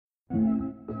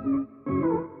Boom,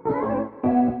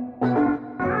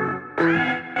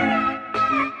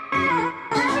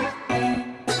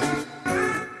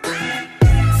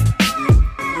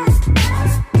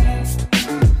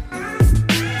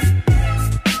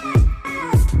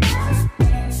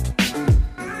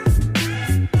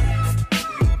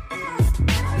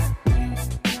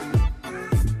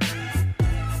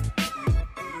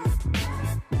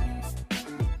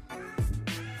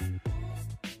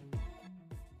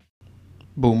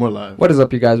 we're live. What is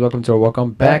up, you guys?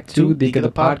 Welcome back to the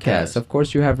podcast. Of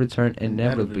course, you have returned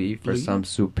inevitably for some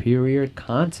superior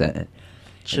content.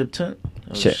 Chip tent?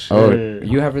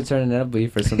 You have returned inevitably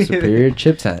for some superior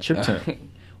chip tent. Chip tent.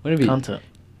 What do you Content.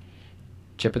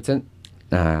 Chipitent?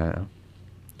 Nah.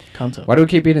 Content. Why do we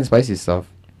keep eating spicy stuff?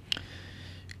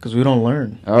 Because we don't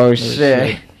learn. Oh,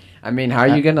 shit. I mean, how are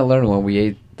you going to learn when we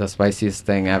ate the spiciest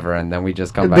thing ever and then we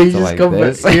just come back to like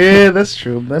this? Yeah, that's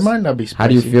true. That might not be spicy. How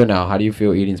do you feel now? How do you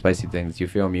feel eating spicy things? Do you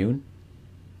feel immune?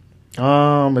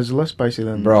 It's less spicy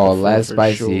than bro, before, less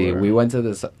spicy. Sure. We went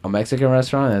to a Mexican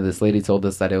restaurant and this lady told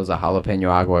us that it was a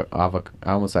jalapeno I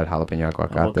almost said jalapeno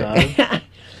aguacate.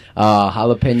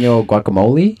 Jalapeno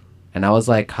guacamole, and I was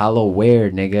like, "Jalo where,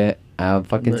 nigga?" I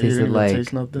fucking tasted like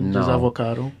taste nothing, no,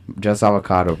 just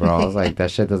avocado, bro. I was like,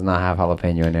 that shit does not have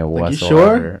jalapeno in it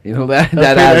whatsoever. You sure? You know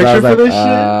that I was like,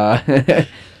 shit?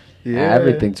 Yeah,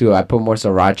 everything too. I put more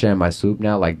sriracha in my soup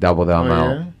now, like double the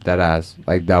amount. Yeah? That ass,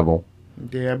 like double.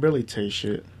 Yeah, I barely taste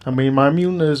shit. I mean, my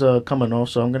immune is coming off,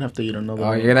 so I'm gonna have to eat another.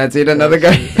 Oh, you're gonna have to eat another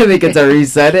guy? They get to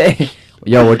reset it.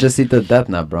 Yo, we'll just eat the death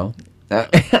nut, bro.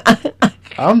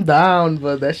 I'm down,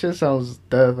 but that shit sounds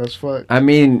death as fuck. I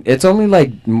mean, it's only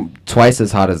like twice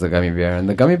as hot as the gummy bear, and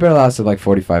the gummy bear lasted like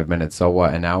 45 minutes. So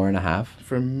what, an hour and a half?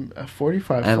 From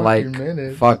 45 and like,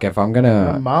 minutes. Fuck, if I'm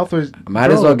gonna, my mouth was. Might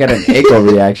as well get an Echo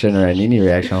reaction or a Nini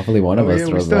reaction. Hopefully, one of us yeah,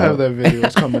 throws we still out. have that video.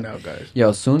 It's coming out, guys.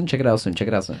 Yo, soon. Check it out soon.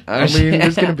 I mean,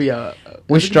 it's gonna be a.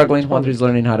 We're struggling. Juan's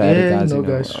learning how to edit, guys. No, you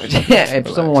know. guys. If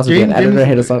someone wants to be an editor,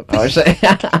 hit us up. Oh shit,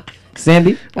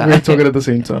 Sandy. We're talking at the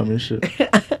same time and shit.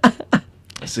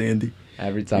 Sandy.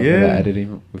 Every time we're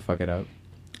editing, we fuck it up.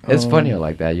 It's funnier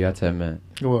like that. You have to admit.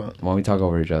 What? When we talk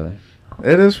over each other.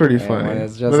 It is pretty funny.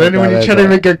 But then when you try to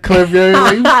make a clip, you're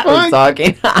like, fuck.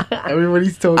 Talking.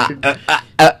 Everybody's talking.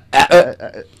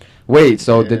 Wait,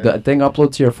 so did the thing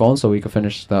upload to your phone so we could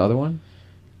finish the other one?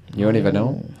 You don't even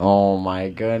know? Oh my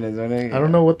goodness. I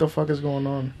don't know what the fuck is going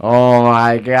on. Oh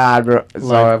my god, bro. So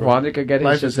Life, if Wanda could get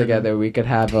his shit together, we could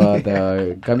have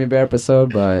the Gummy Bear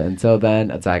episode, but until then,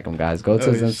 attack him, guys. Go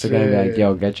to his Instagram and be like,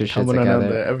 yo, get your shit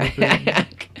together. Everything.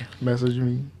 Message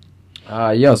me.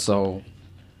 Yo, so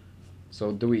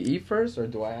do we eat first, or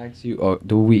do I ask you? Oh,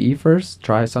 do we eat first?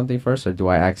 Try something first, or do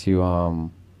I ask you?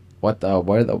 Why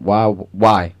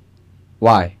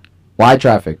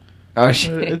traffic? Oh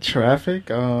shit! Traffic.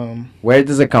 Where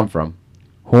does it come from?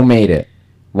 Who made it?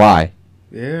 Why?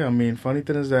 Yeah, I mean, funny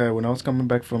thing is that when I was coming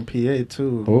back from PA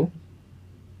too. Who?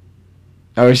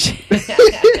 Oh shit!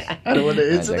 I don't want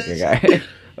to answer this.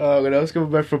 When I was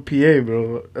coming back from PA,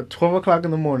 bro, at 12 o'clock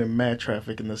in the morning, mad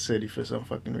traffic in the city for some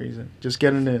fucking reason. Just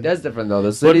getting in. That's different though.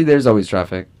 The city, there's always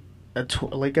traffic. At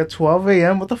 12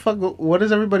 a.m. What the fuck? What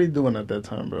is everybody doing at that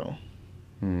time, bro?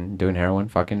 Doing heroin,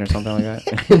 fucking, or something like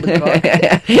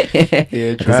that.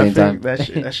 Yeah, traffic.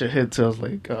 That shit hit till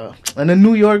like. And in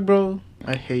New York, bro,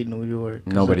 I hate New York.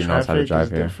 Nobody knows how to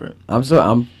drive here. Different.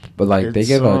 But like they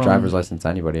give a driver's license to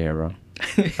anybody here, bro.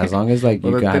 As long as like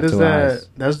you got to eyes.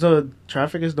 That's the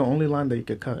traffic is the only line that you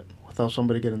could cut without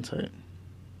somebody getting tight.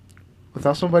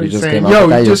 Without somebody saying, "Yo,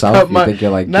 you just cut my." You think you're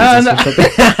like nah.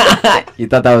 You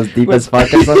thought that was deep as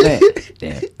fuck or something?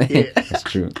 Damn, that's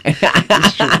true.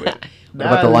 It's true. Man.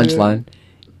 What about the lunch line?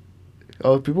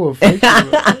 Oh, people will fight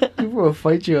you. People will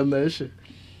fight you on that shit.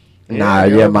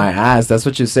 Yeah, my ass. That's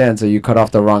what you say until you cut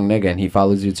off the wrong nigga and he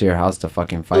follows you to your house to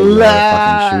fucking fight you or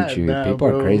fucking shoot you. People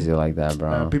are crazy like that,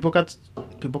 bro. People got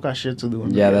shit to do.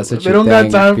 Yeah, that's what they don't got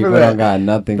time people for that. Don't got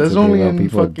nothing There's to only do. In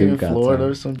people fucking do got Florida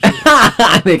time. or some shit.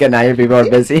 They can now your people are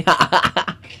busy.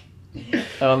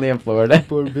 Only in Florida.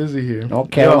 People are busy here.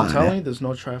 Okay, I'm telling you, there's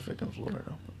no traffic in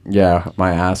Florida. Yeah,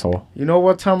 my asshole. You know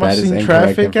what time I seen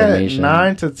traffic at?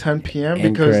 9 to 10 p.m.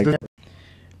 because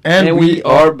and we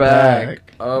are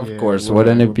back. Of course,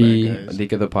 wouldn't it be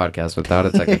Dick of the podcast without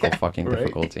a technical fucking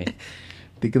difficulty?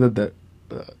 Dick of the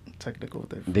technical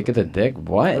difficulty. Dick of the dick?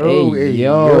 What? Oh, hey,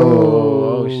 yo.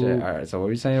 Oh shit! All right. So what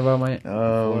were you saying about my?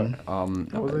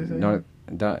 What was I saying?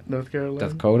 North Carolina,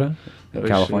 Dakota,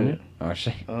 California. Shit. Oh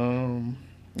shit.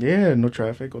 Yeah, no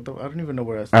traffic. I don't even know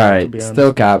where I started. All right,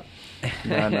 still cap.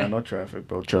 Nah, no traffic,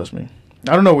 bro. Trust me.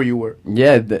 I don't know where you were.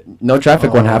 Yeah, no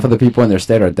traffic when half of the people in their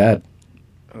state are dead.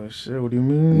 Oh shit! What do you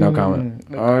mean? No comment.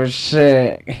 Oh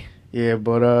shit. Yeah,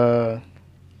 but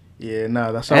yeah,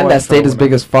 nah. That's how. And that state is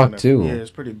big as fuck too. Yeah,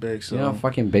 it's pretty big. So you know how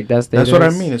fucking big that state that's is? what I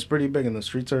mean. It's pretty big, and the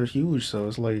streets are huge. So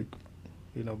it's like,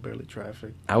 barely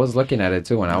traffic. I was looking at it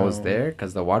too when I was there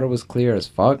because the water was clear as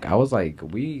fuck. I was like,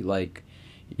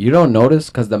 you don't notice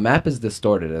because the map is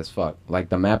distorted as fuck. Like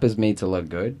the map is made to look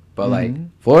good, but like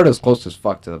Florida's close as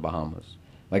fuck to the Bahamas.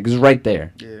 Like it's right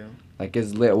there. Yeah. Like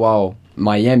it's lit. Well,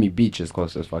 Miami Beach is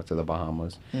close as fuck to the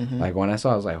Bahamas. Like when I saw,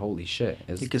 it, I was like, holy shit!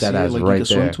 It's that ass right you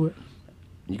there. To it?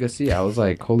 You could see. I was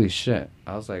like, holy shit!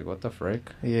 I was like, what the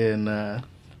frick? Yeah, nah.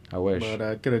 I wish. But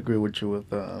I could agree with you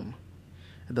with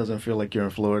it doesn't feel like you're in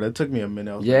Florida. It took me a minute.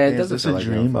 I was yeah, like, it doesn't feel like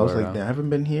dream. I was like, damn, I haven't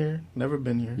been here. Never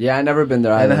been here. Yeah, I never been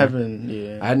there either. And I haven't.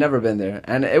 Yeah, I had never been there,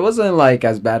 and it wasn't like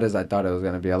as bad as I thought it was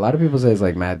gonna be. A lot of people say it's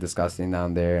like mad disgusting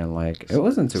down there, and like it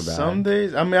wasn't too bad. Some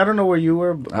days, I mean, I don't know where you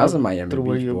were. I was in Miami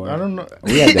Beach. I don't know.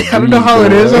 We had the I don't know how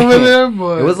it is over there,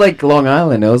 but it was like Long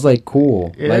Island. It was like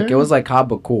cool. Yeah? Like it was like hot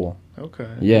but cool. Okay.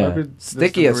 Yeah.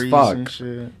 Sticky as fuck.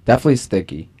 Definitely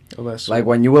sticky. Oh, that's like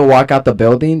when you would walk out the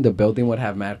building would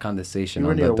have mad condensation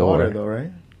on the door. You were near water though, right?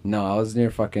 No, I was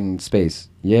near fucking space.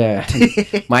 Yeah.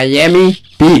 Miami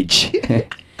Beach.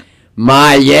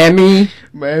 Miami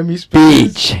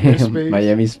Space. Beach.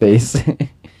 Miami Space.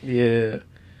 Yeah.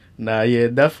 Nah, yeah,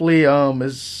 definitely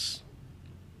it's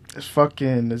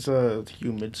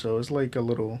humid, so it's like a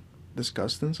little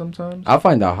disgusting sometimes. I'll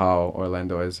find out how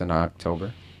Orlando is in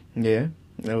October. Yeah.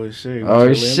 Oh shit.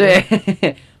 Oh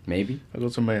shit. Maybe. I'll go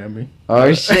to Miami.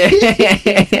 Oh shit.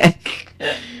 I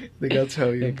think I'll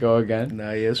tell you. Go again.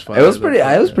 Nah, yeah, it's fine. It was pretty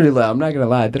loud. I'm not gonna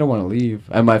lie. I didn't want to leave,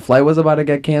 and my flight was about to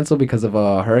get canceled because of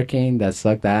a hurricane that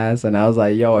sucked ass. And I was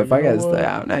like, "Yo, if I gotta stay,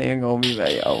 I'm not even gonna be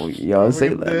like, yo, say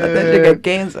let that shit get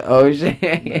canceled." Oh shit.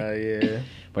 Nah, yeah.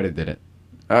 But it didn't.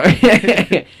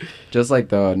 Just like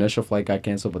the initial flight got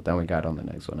canceled, but then we got on the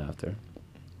next one after.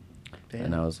 Damn.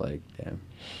 And I was like, "Damn."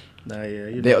 Nah,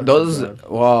 yeah.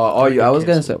 I was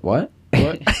gonna say what?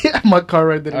 What? My car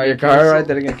ride didn't. Oh, your car ride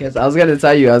didn't get canceled. I was gonna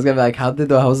tell you. I was gonna be like, how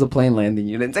was the plane landing?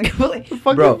 You didn't take a plane,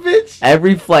 bro. Bitch.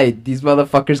 Every flight, these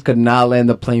motherfuckers could not land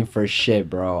the plane for shit,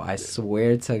 bro. I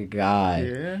swear to God,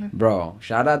 yeah, bro.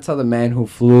 Shout out to the man who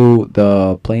flew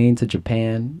the plane to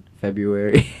Japan,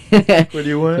 February. What do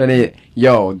you want?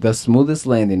 Yo, the smoothest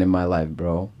landing in my life,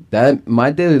 bro. That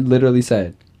my dad literally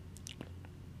said,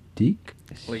 "Deke."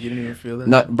 Like you didn't even feel that.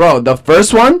 No, bro. The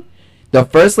first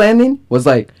landing was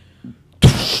like.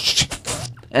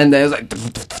 And then it was like,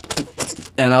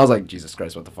 and I was like, Jesus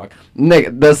Christ, what the fuck?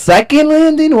 Nigga, the second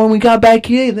landing when we got back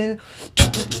here, then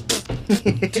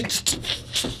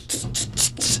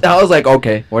I was like,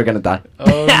 okay, we're gonna die.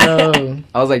 Oh no!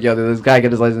 I was like, yo, did this guy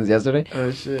get his license yesterday?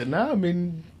 Oh shit! Nah, I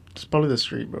mean, it's probably the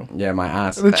street, bro. Yeah, my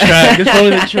ass. The track. It's probably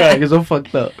the track. It's all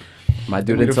fucked up. My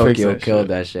dude in Tokyo killed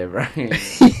that shit, bro. They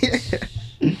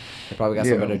probably got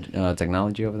some better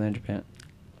technology over there in Japan.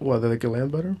 What? That they can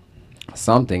land better?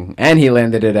 Something. And he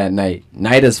landed it at night.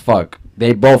 Night as fuck.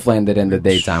 They both landed in the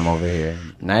daytime over here.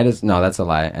 No, that's a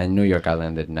lie. In New York, I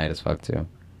landed night as fuck too.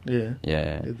 Yeah.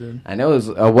 Yeah. It did. And it was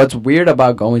what's weird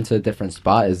about going to a different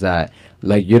spot is that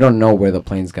like you don't know where the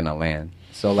plane's gonna land.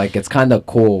 So like it's kind of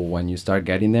cool when you start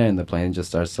getting there and the plane just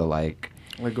starts to like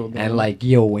go down. And like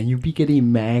yo, when you be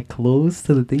getting mad close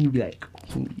to the thing, you be like,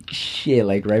 holy shit!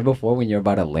 Like right before when you're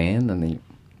about to land, and then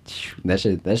that's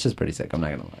just pretty sick. I'm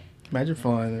not gonna lie. Imagine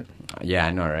flying it. Yeah,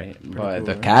 I know, right? But cool,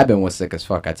 the right? cabin was sick as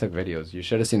fuck. I took videos. You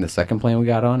should have seen the second plane we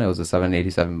got on. It was a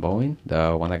 787 Boeing,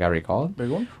 the one that got recalled. Big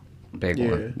one? Big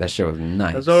one. That shit was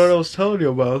nice. That's what I was telling you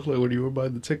about, like when you were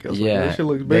buying the tickets. Yeah, like, that shit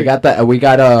looks big. They got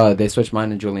that. They switched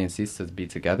mine and Julian's seats to be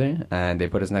together, and they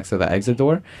put us next to the exit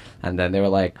door, and then they were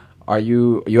like,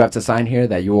 you have to sign here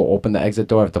that you will open the exit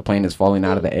door if the plane is falling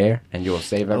out of the air and you will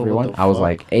save everyone. I was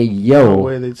like, hey, yo. No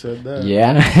way they said that.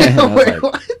 Yeah. Wait,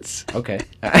 what? Okay.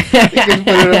 You can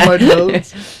put it on my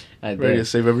notes. I did. Ready to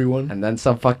save everyone. And then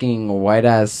some fucking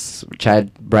white-ass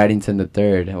Chad Bradington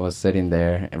III was sitting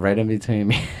there right in between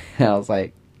me. I was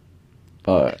like,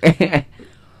 fuck. Wait,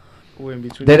 in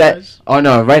between you guys? Oh,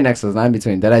 no, right next to us, not in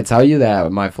between. Did I tell you that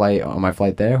on my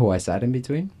flight there, who I sat in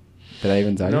between? Did I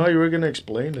even tell you? No, you were going to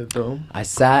explain it, though. I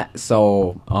sat,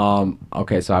 so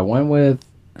I went with,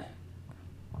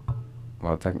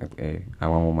 well, technically, I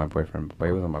went with my boyfriend, but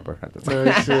he wasn't my boyfriend at the time.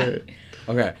 That's it.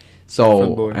 Okay,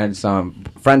 so, and some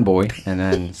friend boy, and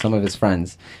then some of his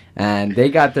friends, and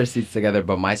they got their seats together,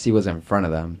 but my seat was in front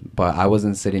of them, but I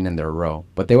wasn't sitting in their row,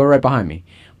 but they were right behind me,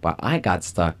 but I got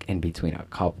stuck in between a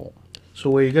couple. So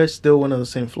wait, you guys still went on the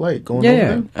same flight? Going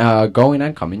Yeah, yeah. Going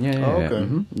and coming. Yeah, yeah, Oh, yeah. okay.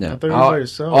 Mm-hmm. Yeah. I thought you were by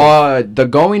yourself. The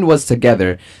going was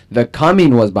together. The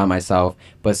coming was by myself.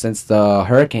 But since the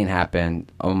hurricane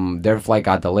happened, their flight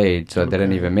got delayed, so they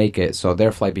didn't even make it. So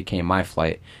their flight became my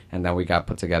flight, and then we got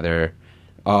put together.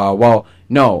 Well,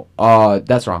 no,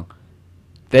 that's wrong.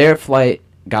 Their flight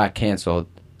got canceled,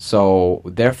 so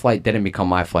their flight didn't become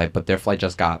my flight, but their flight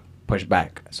just got pushed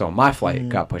back. So my flight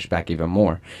got pushed back even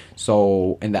more.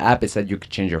 So in the app, it said you could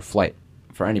change your flight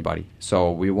for anybody.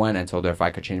 So we went and told her if I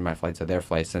could change my flight to their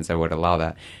flight, since I would allow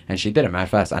that. And she did it mad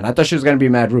fast. And I thought she was going to be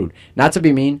mad rude. Not to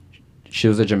be mean, she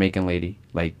was a Jamaican lady.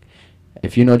 Like,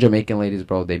 if you know Jamaican ladies,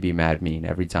 bro, they be mad mean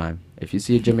every time. If you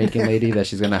see a Jamaican lady that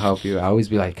she's going to help you, I always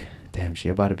be like, damn, she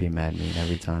about to be mad mean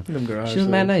every time. She was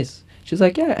mad nice. She was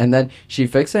like, yeah. And then she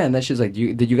fixed it. And then she was like,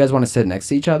 did you guys want to sit next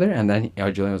to each other? And then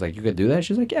Julian was like, you could do that?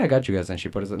 She was like, yeah, I got you guys. And she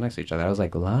put us next to each other. I was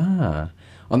like, la.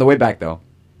 On the way back, though.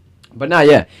 But nah,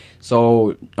 yeah.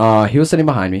 So he was sitting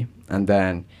behind me. And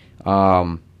then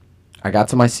I got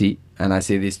to my seat. And I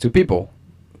see these two people.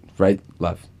 Right,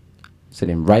 left.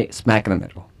 Sitting right smack in the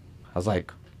middle. I was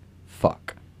like,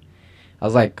 fuck. I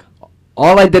was like,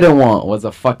 all I didn't want was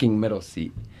a fucking middle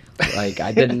seat. Like,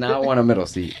 I did not want a middle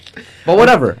seat. But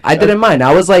whatever. I didn't mind.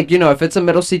 I was like, if it's a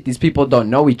middle seat, these people don't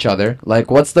know each other. Like,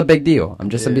 what's the big deal?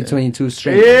 I'm just in between two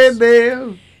strangers. Yeah,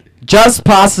 damn. Just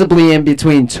possibly in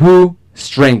between two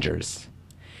strangers.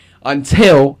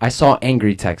 Until I saw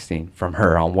angry texting from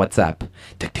her on WhatsApp.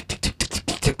 Tick, tick, tick, tick, tick,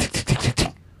 tick, tick, tick, tick, tick,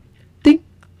 tick. Ding.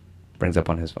 Brings up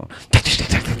on his phone.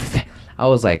 I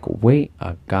was like, wait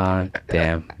a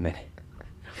goddamn minute.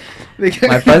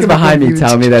 My friends behind me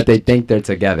tell me that they think they're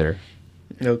together.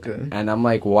 Okay. And I'm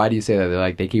like, why do you say that? They're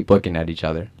like, they keep looking at each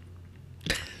other.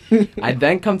 I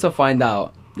then come to find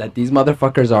out that these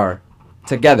motherfuckers are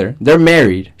together. They're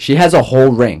married. She has a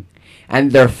whole ring.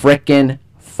 And they're frickin'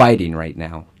 fighting right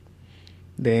now.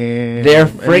 Damn.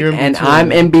 They're and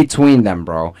I'm in between them,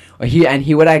 bro.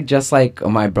 He would act just like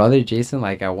my brother Jason.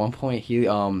 Like, at one point, she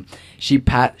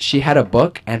had a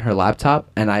book and her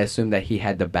laptop, and I assumed that he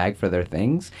had the bag for their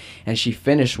things. And she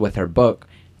finished with her book,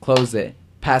 closed it,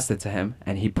 passed it to him,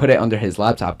 and he put it under his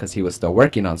laptop because he was still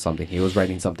working on something. He was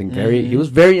writing something he was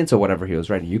very into whatever he was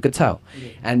writing. You could tell.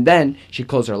 Yeah. And then she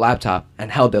closed her laptop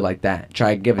and held it like that,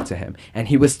 tried to give it to him. And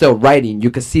he was still writing. You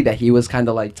could see that he was kind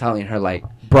of like telling her, like,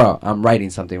 bro, I'm writing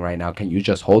something right now. Can you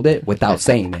just hold it without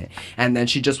saying it? And then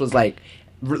she just was like,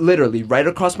 literally right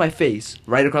across my face,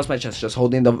 right across my chest, just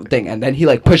holding the thing. And then he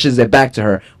like pushes it back to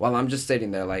her while I'm just sitting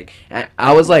there. Like, and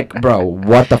I was like, bro,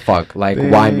 what the fuck? Like,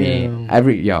 damn. Why me?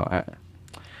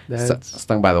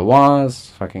 Stung by the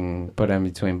wasp. Fucking put in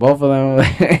between both of them.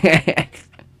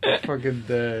 Fucking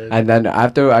dead. And then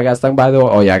after I got stung by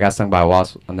I got stung by a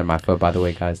wasp under my foot, by the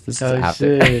way, guys. This is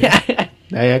after.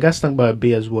 Hey, I got stung by a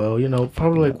bee as well.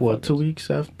 Probably like 2 weeks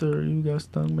after you got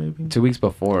stung, maybe. 2 weeks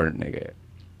before, nigga.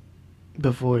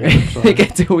 Before, yeah, I'm sorry.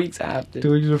 2 weeks after. 2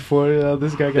 weeks before,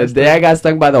 this guy got stung. The day I got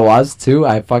stung by the wasp too,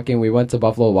 we went to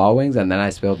Buffalo Wild Wings, and then I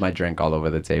spilled my drink all over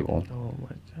the table. Oh my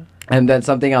god. And then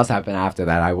something else happened after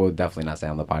that. I will definitely not say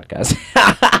on the podcast.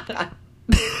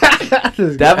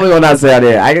 Definitely will not say on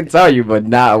here. I can tell you, but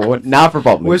not for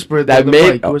public. Whisper that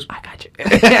made. Oh, I got you.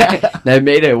 That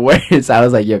made it worse. I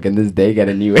was like, yo, can this day get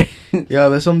a new? Yeah,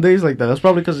 there's some days like that. That's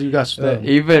probably because you got stung.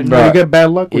 Even bro, you get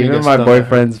bad luck. When even my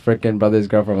boyfriend's freaking brother's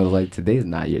girlfriend was like, today's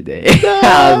not your day.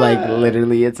 I was like,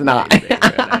 literally, it's not.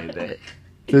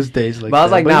 This day's like. But I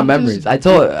was like, nah, memories. I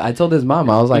told his mom.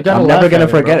 I was like, I'm never gonna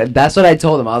forget it. That's what I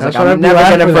told him. I was like, I'm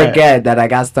never gonna forget that I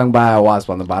got stung by a wasp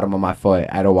on the bottom of my foot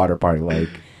at a water park. Like,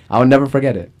 I will never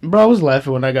forget it. Bro, I was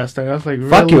laughing when I got stung. I was like, really?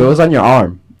 Fuck you! It was on your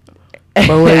arm.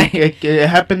 But like, it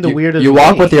happened the weirdest. You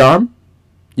walk with your arm.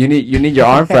 You need your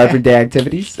arm for everyday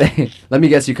activities. Let me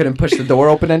guess, you couldn't push the door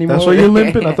open anymore. That's why you're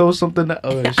limping. I thought it was something that.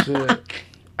 Oh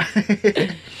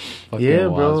shit. Yeah,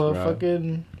 bro.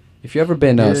 Fucking. If you ever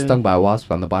been stung by a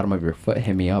wasp on the bottom of your foot,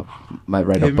 hit me up. Might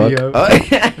write a book.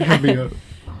 Hit me up.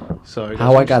 Sorry.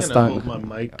 How I got stung. Hold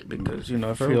my mic because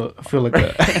I feel like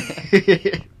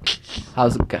that.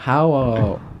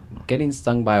 How getting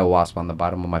stung by a wasp on the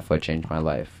bottom of my foot changed my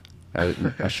life.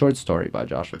 A short story by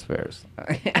Joshua Tveres.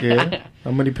 Yeah.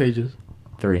 How many pages?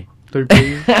 3. 3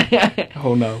 pages.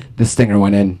 Oh no. The stinger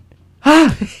went in.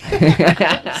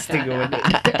 Stinger went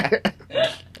in.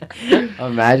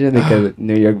 Imagine the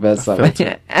New York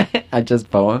bestseller. I just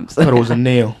poems. I thought it was a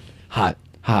nail. Hot.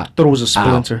 Thought it was a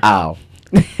splinter. Ow.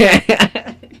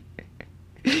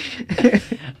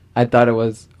 I thought it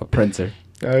was a printer.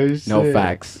 No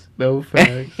facts. No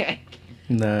facts.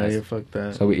 Nah, you fuck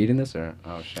that. So we eating this or?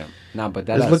 Oh shit. Nah, but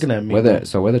that's looking at me. Where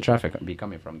the traffic be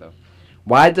coming from though?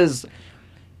 Why does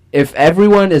if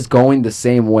everyone is going the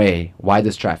same way, why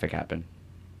does traffic happen?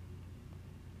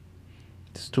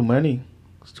 It's too many.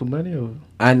 It's too many of them.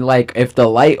 And like, if the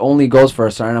light only goes for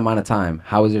a certain amount of time,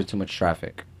 how is there too much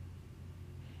traffic?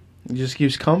 It just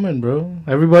keeps coming, bro.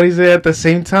 Everybody's there at the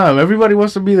same time. Everybody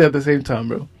wants to be there at the same time,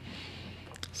 bro.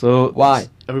 So Why?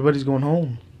 Everybody's going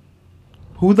home.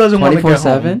 Who doesn't want to get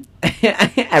home?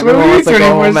 24/7? Everyone wants to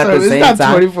go home at the same it's not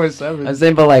time. 24/7. I'm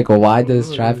saying, but like, why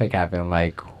does traffic happen?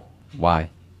 Like, why?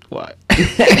 Why? Yeah,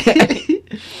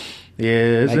 it's like,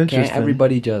 interesting. Can't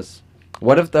everybody just...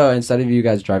 What if instead of you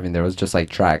guys driving, there was just like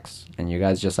tracks, and you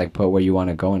guys just like put where you want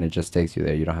to go, and it just takes you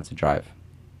there. You don't have to drive.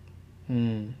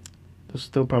 There'll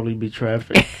still probably be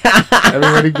traffic.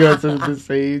 Everybody goes at the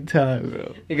same time,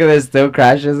 bro. Because there's still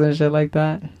crashes and shit like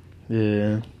that.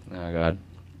 Yeah. Oh god.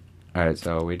 All right,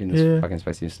 so we doing this fucking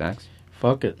spicy snacks.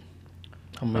 Fuck it.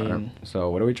 I mean,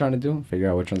 so what are we trying to do? Figure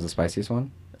out which one's the spiciest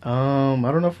one? I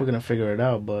don't know if we're gonna figure it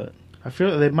out, but I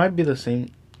feel they might be the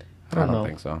same. I don't know.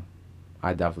 think so.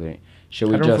 I definitely. Should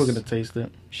we I don't know if just? we're gonna taste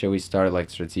it. Should we start like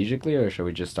strategically, or should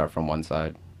we just start from one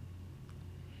side?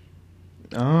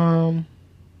 We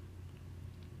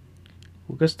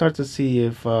could start to see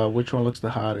if which one looks the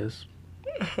hottest.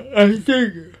 I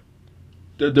think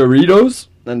the Doritos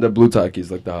and the Blue Takis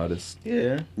look the hottest.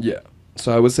 Yeah. Yeah.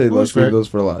 So I would say let's leave those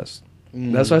for last.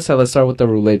 That's why I said let's start with the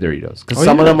Roulette Doritos, because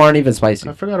some of them aren't even spicy.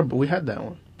 I forgot we had that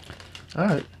one. All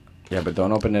right. Yeah, but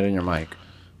don't open it in your mic.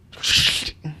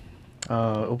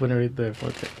 Open it right there.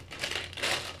 Fuck it.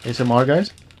 ASMR,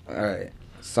 guys. All right.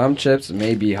 Some chips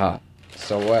may be hot.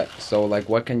 So what? So like,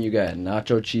 what can you get?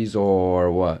 Nacho cheese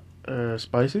or what?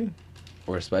 Spicy.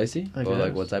 Or spicy? I Or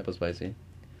like guess. what type of spicy?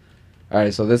 All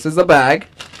right. So this is the bag.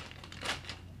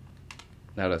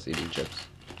 Now that's eating chips.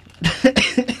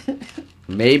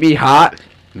 Maybe hot.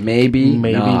 Maybe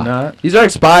not. These are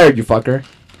expired, you fucker.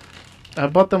 I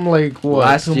bought them like what?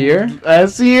 Last year?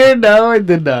 Last year? No, I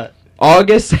did not.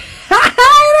 August. It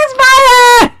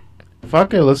expired.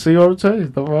 Fuck it. Let's see what it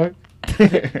tastes. The fuck.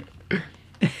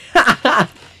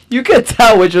 You can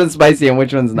tell which one's spicy and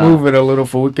which one's not. Move it a little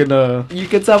for we can. You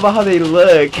can tell by how they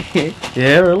look.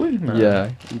 Yeah, really? Nah.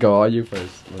 Yeah. Go all you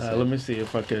first. Let me see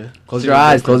if I can. Close your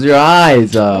eyes. Close your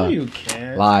eyes. No, you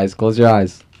can't. Lies. Close your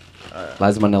eyes.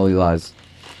 Lies Manelli lies.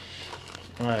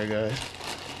 All right, guys.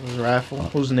 This raffle.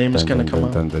 Whose name is gonna come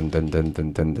out?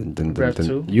 Grab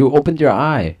two. You opened your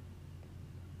eye.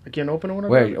 I can't open it when I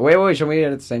Wait. Should we eat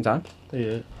it at the same time?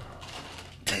 Yeah.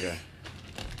 Okay.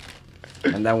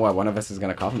 And then what? One of us is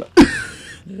gonna cough.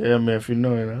 Yeah, man. If you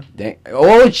know it, huh? Dang.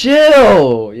 Oh,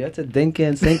 chill. You have to dink it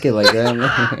and sink it like that.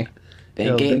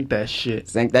 Yo, think that shit.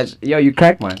 Sink that. Yo, you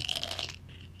cracked mine.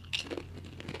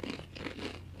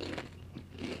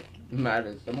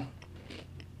 Matters. Come on.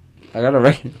 I got a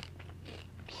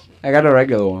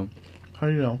regular one. How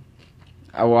do you know?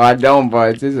 Well, I don't,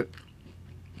 but it's just...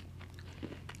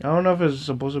 I don't know if it's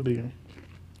supposed to be.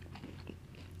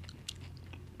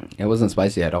 It wasn't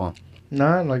spicy at all.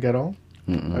 Not like at all.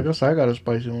 Mm-mm. I guess I got a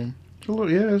spicy one. It's a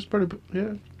little, yeah, it's pretty.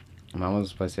 Yeah, Mine wasn't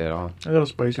spicy at all. I got a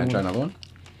spicy Can I one. try another one?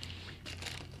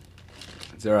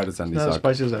 0 out of 10. It's These not as suck.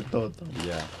 spicy as I thought, though.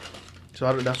 Yeah.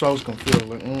 So that's why I was confused.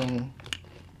 Like,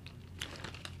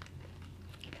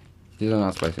 These are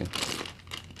not spicy.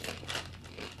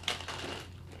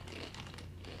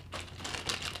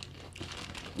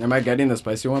 Am I getting the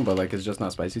spicy one, but like it's just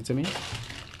not spicy to me?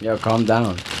 Yo, calm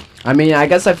down. I mean, I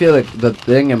guess I feel like the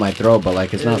thing in my throat, but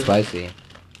like it's not spicy.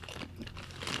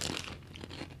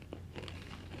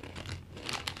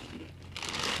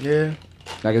 Yeah.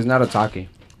 Like it's not a taki.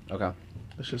 Okay.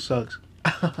 That shit sucks.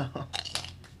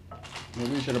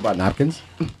 Maybe we should have brought napkins.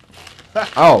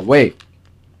 Oh, wait.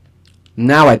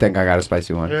 Now I think I got a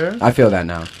spicy one. Yeah? I feel that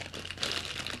now.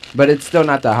 But it's still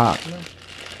not that hot.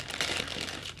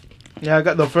 Yeah, I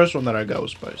got the first one that I got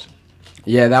was spicy.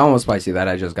 Yeah, that one was spicy that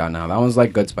I just got now. That one's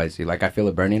like good spicy. Like I feel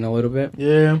it burning a little bit.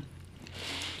 Yeah.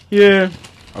 Yeah.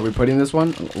 Are we putting this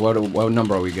one? What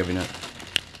number are we giving it?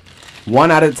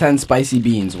 1 out of 10 spicy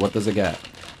beans. What does it get?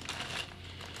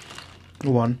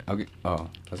 1. Okay. Oh,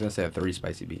 I was gonna say a 3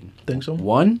 spicy bean. Think so?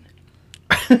 1?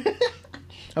 I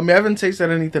mean, I haven't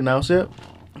tasted anything else yet.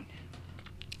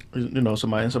 You know, some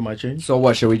might change. So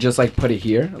what? Should we just like put it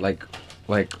here? Like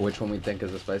which one we think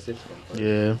is the spiciest?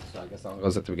 Yeah. So I guess that one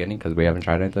goes at the beginning because we haven't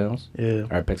tried anything else. Yeah. All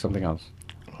right, pick something else.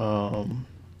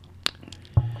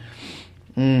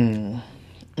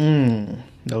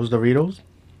 Those Doritos?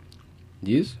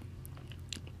 These?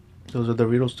 Those are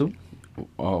Doritos too?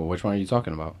 Oh, which one are you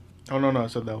talking about? Oh, no, I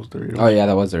said that was Doritos. Oh yeah,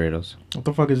 that was Doritos. What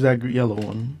the fuck is that yellow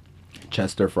one?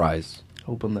 Chester fries.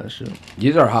 Open that shit.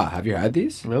 These are hot. Have you had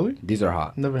these? Really? These are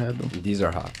hot. Never had them. These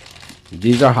are hot.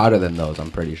 These are hotter than those,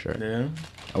 I'm pretty sure. Yeah.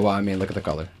 Oh, well, I mean, look at the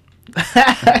color.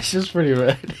 It's just pretty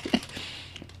red.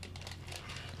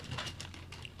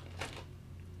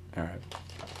 Alright.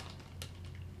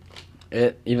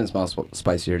 It even smells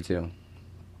spicier, too.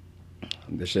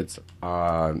 This shit's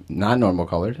not normal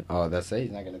colored. Oh, that's it.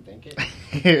 He's not gonna think it.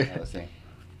 Yeah, let's see.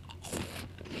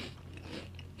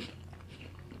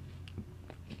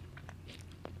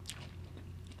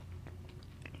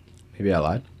 Maybe I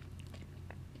lied.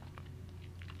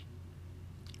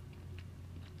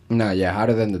 No, yeah,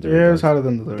 hotter than the Doritos. Yeah, it's hotter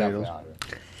than the Definitely Doritos. hotter.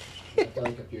 I feel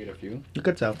like if you eat a few, You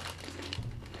could tell.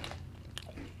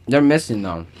 they're missing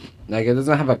though. Like it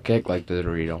doesn't have a kick like the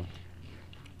Dorito.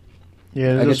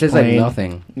 Yeah, Like it tastes like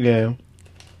nothing. Yeah.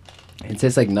 It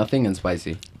tastes like nothing and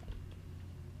spicy.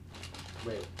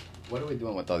 Wait, what are we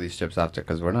doing with all these chips after?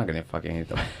 Because we're not gonna fucking eat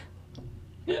them.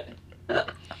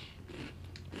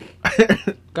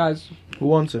 Guys, Who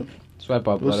wants it? swipe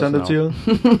up. We'll let send us it know.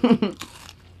 to you.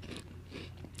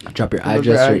 Drop your Give us address,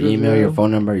 your your address, email, yeah. your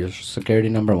phone number, your security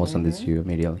number, and we'll send this to you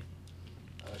immediately.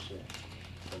 Oh shit!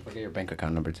 Don't forget your bank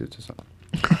account number too.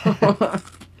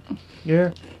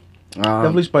 Yeah.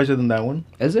 Definitely spicier than that one.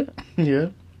 Is it? Yeah.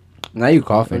 Now you Oh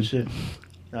coughing shit.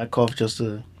 I cough just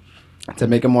to. to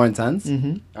make it more intense.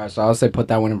 Mm-hmm. All right, so I'll say put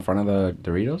that one in front of the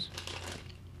Doritos.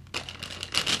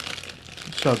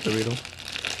 Shout out Dorito.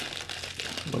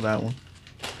 Well, that one.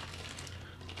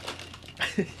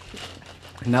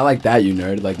 Not like that, you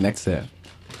nerd. Like next to it.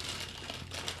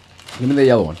 Give me the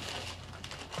yellow one.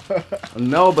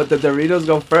 No, but the Doritos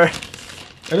go first.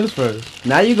 It is first.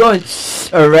 Now you going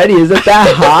already? Is it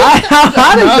that hot? How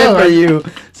hot is it for you?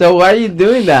 So why are you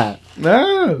doing that?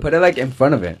 No. Put it like in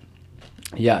front of it.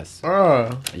 Yes.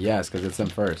 Oh. Yes, because it's in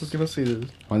Who's first. gonna see this?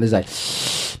 When there's like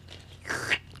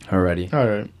already. All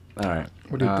right. All right.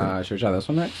 What do you think? Should we try this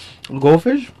one next?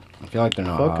 Goldfish? I feel like they're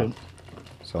not Fuck hot. it.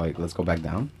 So like, let's go back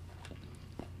down.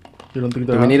 You don't think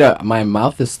Do they're we hot? need a? My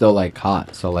mouth is still like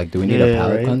hot. So like, do we need a Yeah,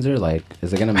 palate right? cleanser? Like,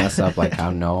 is it gonna mess up like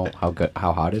how hot it is?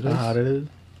 How hot it is?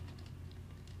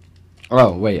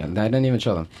 Oh wait, I didn't even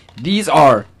show them. These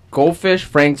are Goldfish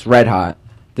Frank's Red Hot.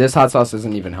 This hot sauce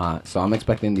isn't even hot, so I'm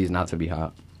expecting these not to be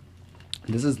hot.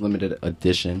 This is limited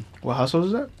edition. What hot sauce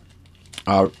is that?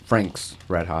 Frank's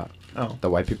Red Hot. Oh. The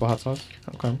white people hot sauce.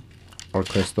 Okay. Or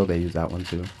Crystal, they use that one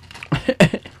too.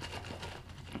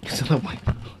 It's a white.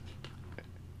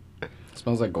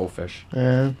 Smells like goldfish.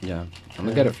 Yeah. Yeah, I'm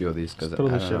gonna get a few of these because I Throw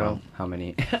don't this shit know out. how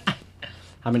many.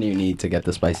 How many you need to get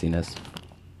the spiciness?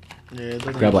 Yeah. It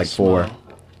doesn't Grab even like 4. smell.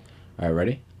 All right,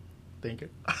 ready? Think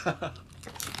it.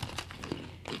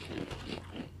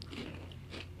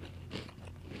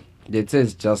 It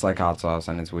is just like hot sauce,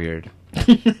 and it's weird.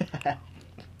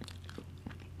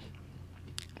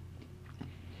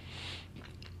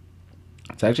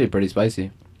 It's actually pretty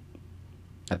spicy.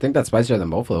 I think that's spicier than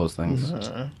both of those things.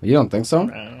 You don't think so?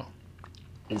 No.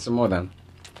 Eat some more then.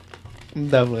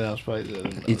 Definitely not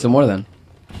spicy. Eat some more then.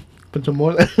 Put some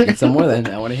more. Eat some more then.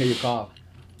 I want to hear you cough.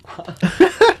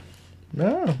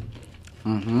 No.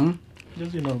 Mm-hmm.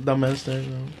 Just, dumbass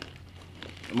thing.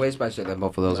 Way spicier than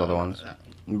both of those other ones.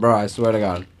 Bro, I swear to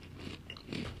God.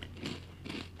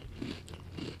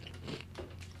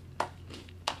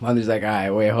 Mother's like,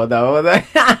 alright, wait, hold on.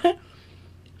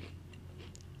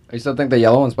 You still think the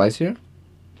yellow one's spicier?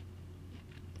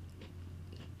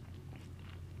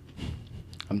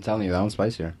 I'm telling you, that one's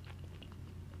spicier.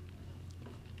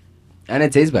 And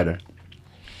it tastes better.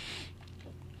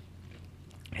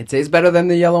 It tastes better than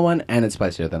the yellow one, and it's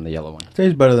spicier than the yellow one.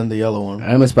 Tastes better than the yellow one.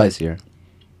 And it's spicier.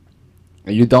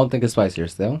 You don't think it's spicier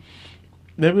still?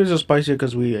 Maybe it's just spicier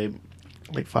because we ate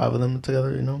like 5 of them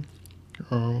together,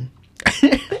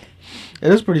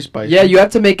 It is pretty spicy. Yeah, you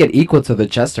have to make it equal to the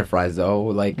Chester fries, though.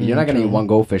 Like, you're not going to true. eat one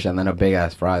goldfish and then a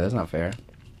big-ass fry. That's not fair.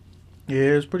 Yeah,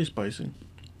 it's pretty spicy.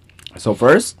 So,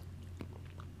 first?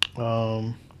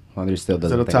 Um, Wonder still Is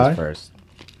doesn't it a think tie? it's first.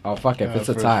 Oh, fuck it. If it's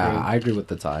a first, tie, first. I agree with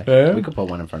the tie. Yeah? We could put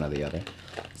one in front of the other.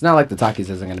 It's not like the Takis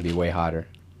isn't going to be way hotter.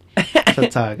 it's a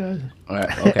tie, guys. All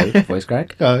right, okay. Voice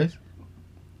crack. Guys.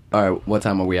 All right, what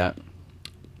time are we at?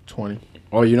 20.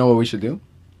 Oh, you know what we should do?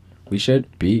 We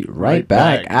should be right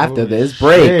back after Holy this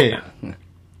break. shit.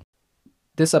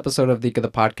 This episode of Dika the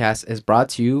Podcast is brought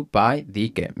to you by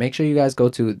Dika. Make sure you guys go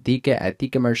to Dika at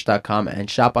DikaMerch.com and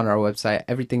shop on our website.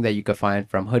 Everything that you can find,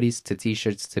 from hoodies to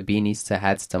t-shirts to beanies to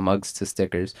hats to mugs to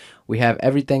stickers. We have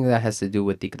everything that has to do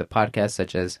with Dika the Podcast,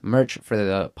 such as merch for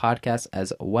the podcast,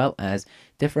 as well as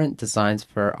different designs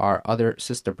for our other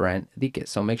sister brand, Dika.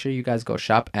 So make sure you guys go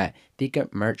shop at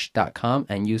DikaMerch.com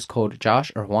and use code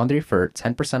Josh or Wandry for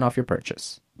 10% off your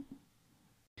purchase.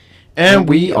 And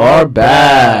we are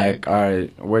back. All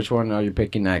right, which one are you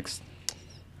picking next?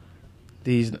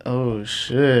 These. Oh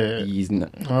shit. Let's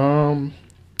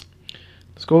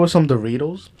go with some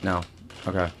Doritos. No.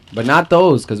 Okay. But not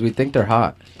those, because we think they're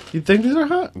hot. You think these are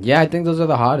hot? Yeah, I think those are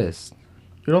the hottest.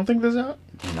 You don't think these are hot?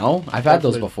 No, I've had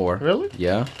those before. Really?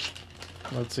 Yeah.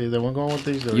 Let's see. Then we're going with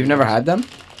these Doritos. You've never had them?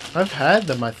 I've had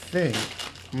them, I think.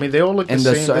 I mean, they all look In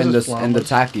the the same. in the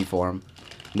tacky form.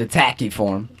 The tacky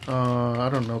form. I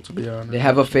don't know, to be honest. They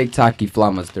have a fake tacky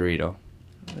Flamas Dorito.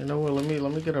 You know what? Let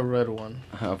me get a red one.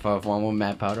 One with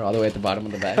matte powder all the way at the bottom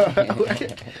of the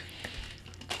bag.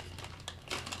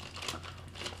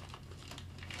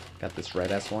 Got this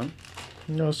red ass one.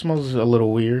 You know, it smells a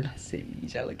little weird.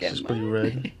 It's pretty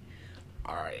red.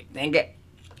 Alright, thank it.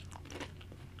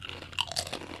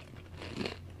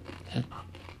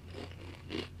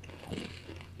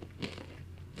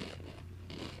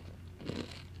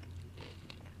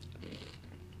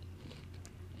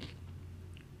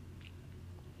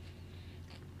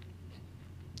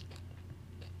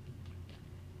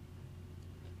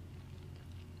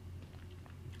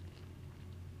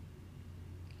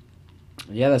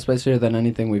 Yeah, that's spicier than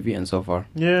anything we've eaten so far.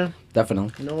 Yeah.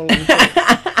 Definitely. You know what?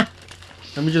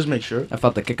 Let me just make sure. I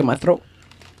felt the kick in my throat.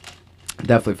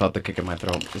 Definitely felt the kick in my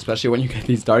throat. Especially when you get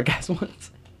these dark ass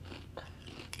ones.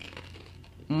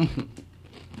 Mm.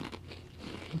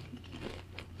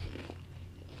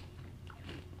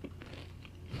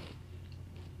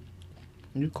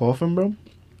 You coughing, bro?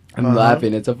 I'm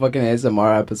laughing. It's a fucking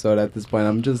ASMR episode at this point.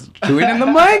 I'm just chewing in the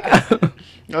mic.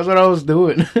 That's what I was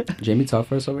doing. Jamie, talk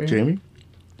for us over here. Jamie?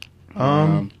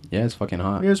 Yeah, it's fucking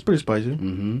hot. Yeah, it's pretty spicy.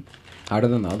 Mm-hmm. Hotter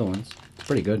than the other ones. It's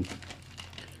pretty good.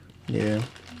 Yeah.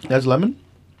 That's lemon?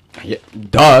 Yeah.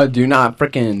 Duh, do not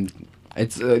freaking...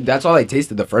 It's that's all I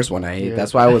tasted the first one I ate. Yeah.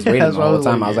 That's why I was waiting the whole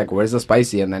time. I was like, where's the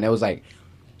spicy? And then it was like...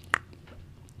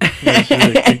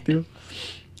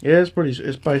 Yeah,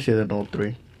 it's spicier than all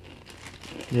three.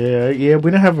 Yeah,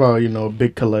 we didn't have a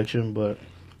big collection, but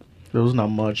there was not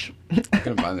much. I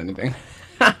couldn't find anything.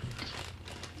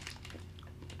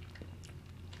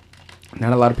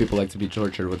 Not a lot of people like to be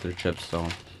tortured with their chips, so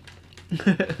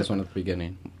this one at the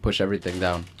beginning. Push everything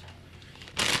down.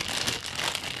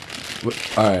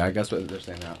 Alright, I guess what they're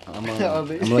saying now. I'm gonna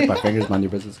lick my fingers, mind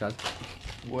your business, guys.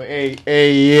 Well,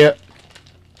 hey, yeah.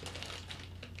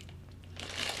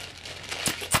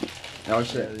 Oh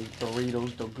shit. Yeah,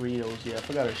 Doritos, yeah, I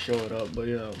forgot to show it up, but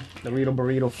Dorito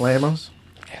Burrito Flamas.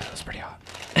 Yeah, that's pretty hot.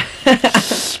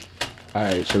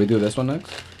 Alright, should we do this one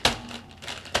next?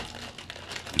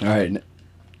 Alright,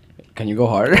 can you go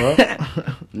harder?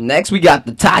 Next we got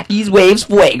the Takis Waves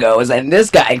Fuegos, and this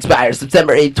guy expires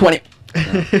September 8th, 20...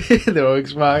 No. They're all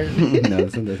expired? No,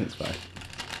 this one doesn't expire.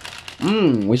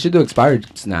 We should do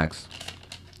expired snacks.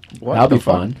 What? That'll be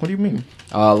fun. What do you mean?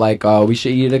 We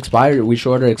should eat expired. We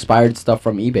should order expired stuff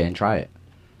from eBay and try it.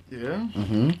 Yeah?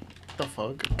 Mm-hmm. What the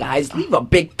fuck? Guys, leave a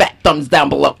big fat thumbs down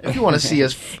below. If you want to see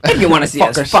us... If you want to see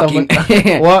us fucking...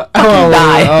 What?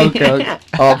 Die. Okay.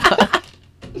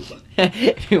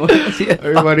 If you want to see us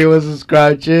everybody was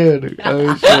subscribing.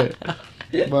 Oh, shit.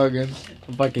 Bugging.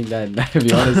 I'm fucking dead. If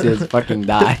you want to see us fucking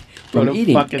die from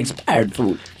eating expired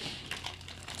food.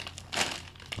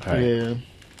 Right. Yeah.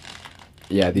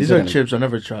 Yeah, these are chips. I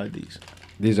never tried these.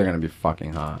 These are gonna be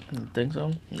fucking hot. You think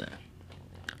so? Nah.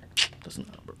 That's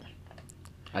not, bro.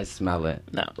 I smell it.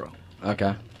 Nah, bro.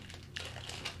 Okay.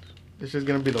 This is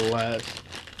gonna be the last.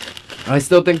 I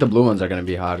still think the blue ones are gonna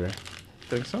be hotter.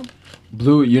 Think so?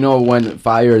 Blue, when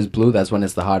fire is blue, that's when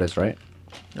it's the hottest, right?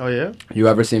 Oh yeah. You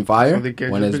ever seen fire? So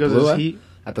when it's blue heat?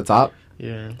 At the top?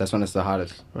 Yeah. That's when it's the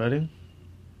hottest. Ready?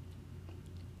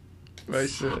 Right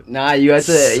shit. Nah, you have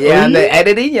to. Yeah, on the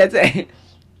editing, you have to.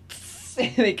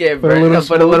 They can't put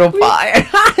a little fire.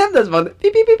 That's fun.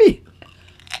 Beep, beep, beep, beep.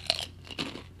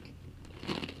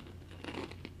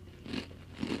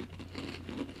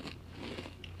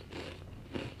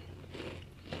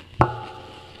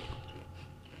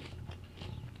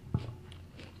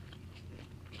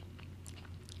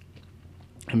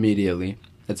 Immediately,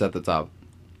 it's at the top.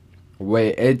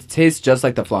 Wait, it tastes just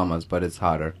like the Flamas, but it's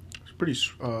hotter. It's pretty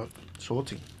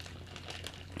salty.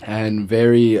 And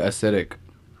very acidic.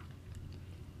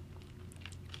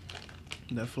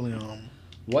 Definitely.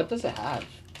 What does it have?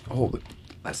 Oh,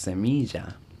 la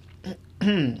semilla.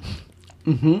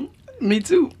 Mm-hmm. Me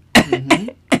too.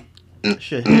 Mm-hmm.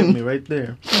 Shit hit me right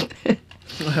there.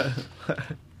 It's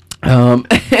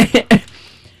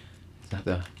not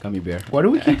the gummy bear. Why do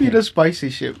we keep eating spicy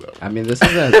shit, bro? I mean, this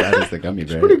isn't as bad as the gummy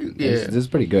bear. This is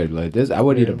pretty good. Like this, I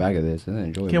would eat a bag of this. I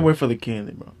enjoy it. Can't wait for the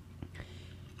candy, bro.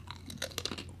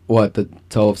 What, the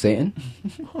toe of Satan?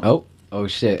 Oh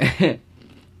shit.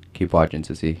 Keep watching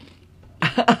to see.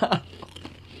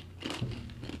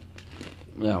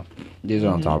 Yeah. These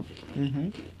are on top. Mm-hmm.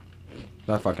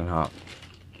 That's fucking hot.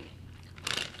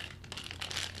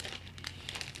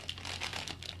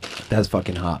 That's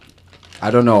fucking hot.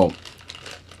 I don't know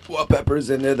what pepper is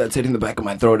in there that's hitting the back of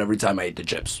my throat every time I eat the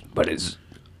chips, but it's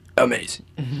amazing.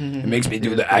 It makes me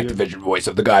do the Activision voice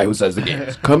of the guy who says the game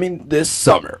is coming this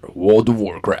summer. World of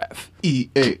Warcraft.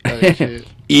 EA. Oh, shit.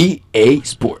 EA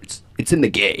Sports. It's in the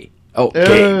gay. Oh,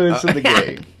 game. It's in the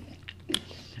game.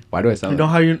 Why do I sound You know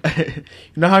how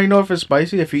you know if it's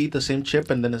spicy? If you eat the same chip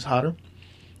and then it's hotter?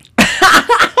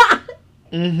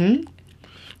 Mm-hmm.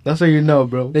 That's how you know,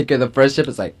 bro. like the first chip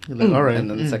is like, all right.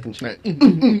 and then the second chip.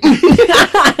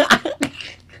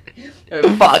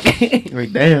 Fuck.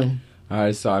 Like, damn.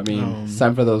 Alright, so I mean, it's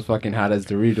time for those fucking hot ass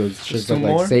Doritos. Shit look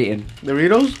more? like Satan.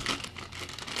 Doritos?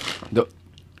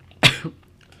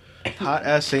 Hot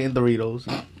ass Satan Doritos.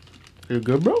 You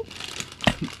good, bro?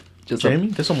 Just Jamie?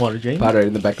 Get some water, Jamie. powder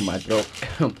in the back of my throat.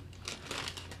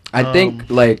 I think,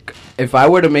 like, if I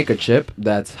were to make a chip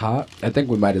that's hot, I think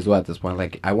we might as well at this point.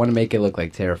 Like, I want to make it look,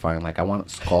 like, terrifying. Like, I want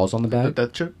skulls on the back.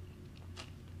 That chip?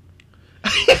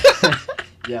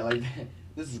 Yeah, like,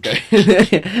 this is good.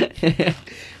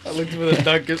 I looked for the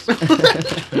darkest.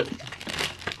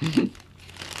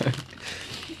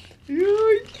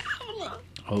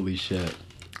 Holy shit.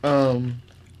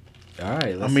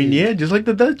 Alright, I mean, yeah, just like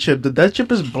the dead chip. The dead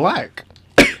chip is black.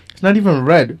 It's not even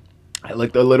red. I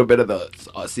licked a little bit of the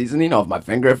seasoning off my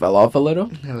finger. It fell off a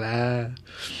little.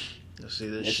 Let's see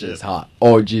this This shit. shit is hot.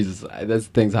 Oh, Jesus. This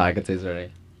thing's hot. I can taste it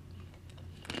already.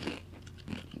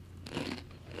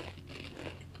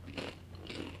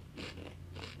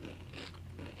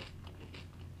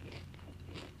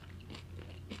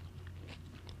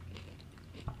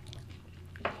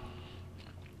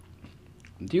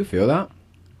 Do you feel that?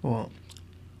 Well,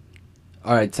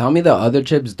 Alright, tell me the other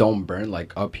chips don't burn,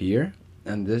 like, up here.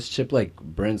 And this chip, like,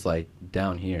 burns, like,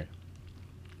 down here.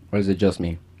 Or is it just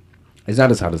me? It's not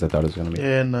as hot as I thought it was going to be.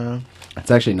 yeah, no. It's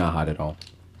actually not hot at all.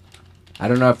 I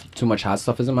don't know if too much hot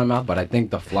stuff is in my mouth, but I think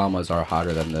the flamas are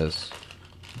hotter than this.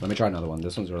 Let me try another one.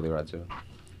 This one's really red, too.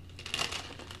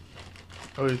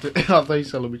 Oh, I thought you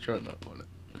said let me try that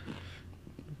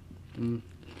one.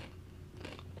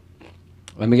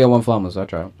 Let me get one flama, so I'll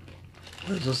try it.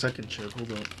 There's a second chip.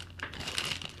 Hold on.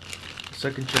 The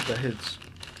second chip that hits.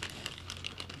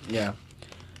 Yeah.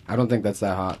 I don't think that's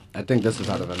that hot. I think this is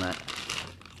hotter than that.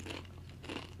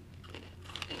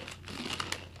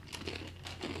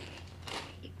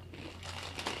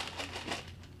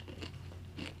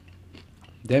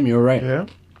 Damn, you were right. Yeah?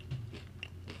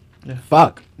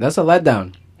 Fuck. That's a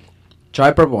letdown.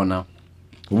 Try purple one now.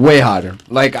 Way hotter.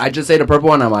 Like, I just ate a purple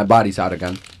one and my body's hot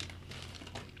again.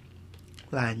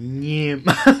 La ñem.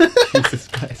 Jesus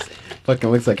Christ. Fucking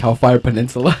looks like Hellfire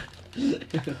Peninsula.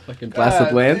 Fucking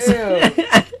Blasted Lands. What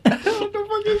the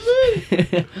fuck is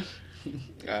this?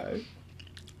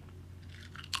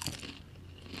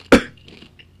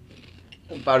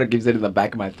 Powder keeps hitting the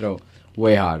back of my throat.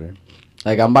 Way hotter.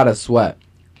 Like, I'm about to sweat.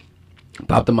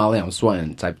 Pop the molly, I'm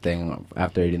sweating type thing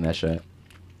after eating that shit.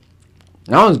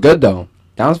 That one's good, though.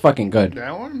 That one's fucking good.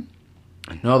 That one?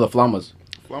 No, the flamas.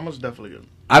 Flama's definitely good.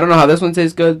 I don't know how this one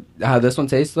tastes good, how this one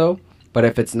tastes, though. But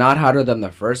if it's not hotter than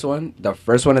the first one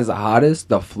is the hottest,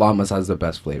 the flamas has the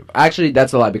best flavor. Actually,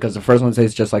 that's a lie, because the first one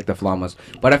tastes just like the flamas.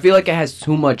 But I feel like it has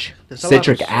too much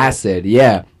citric acid.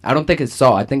 Yeah. I don't think it's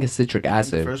salt. I think it's citric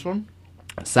acid. The first one?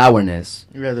 Sourness.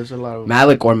 Yeah, there's a lot of...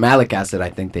 Malic acid, I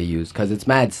think they use, because it's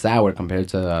mad sour compared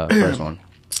to the first one.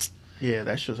 Yeah,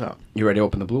 that's just how... You ready to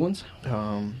open the blue ones?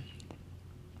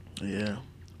 Yeah.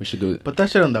 We should do it. Put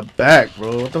that shit on the back,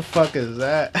 bro. What the fuck is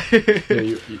that?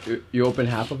 Yeah, you open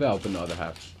half of it, I'll open the other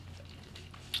half.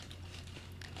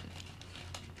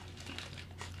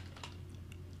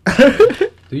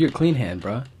 Do your clean hand,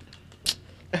 bro.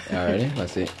 Alrighty,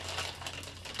 let's see.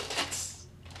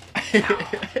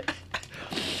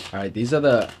 Alright, these are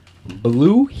the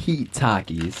Blue Heat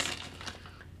Takis.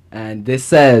 And this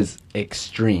says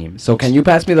extreme. So can you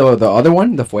pass me the other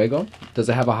one, the Fuego? Does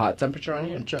it have a hot temperature on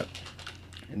here? Check.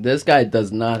 This guy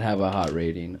does not have a hot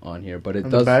rating on here, but it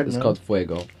On does. the back, It's no? called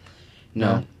Fuego.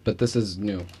 No, No. but this is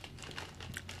new.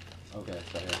 Okay,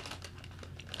 it's right here.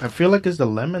 I feel like it's the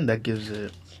lemon that gives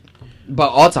it... But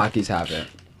all Takis have it.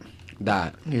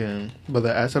 That. Yeah, but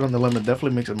the acid on the lemon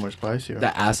definitely makes it more spicier.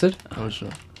 The acid? Oh,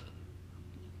 sure.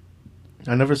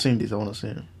 I never seen these. I want to see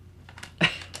them.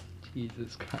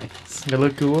 Jesus Christ. They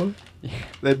look cool. Yeah.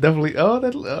 They definitely... Oh,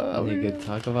 that... You yeah. could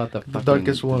talk about the fucking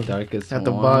darkest one. Darkest At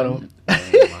the one. bottom.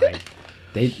 Oh my.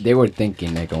 They were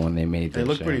thinking, nigga, when they made They this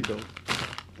look shit. pretty dope.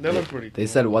 They look pretty They cool.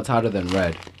 said, what's hotter than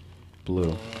red?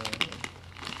 Blue.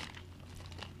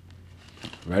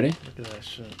 Ready? Look at that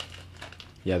shit.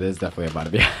 Yeah, this is definitely about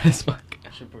to be hot as fuck.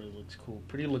 Shit pretty looks cool.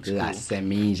 Pretty looks La cool.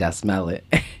 semilla, smell it.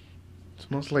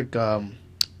 Smells like Alright,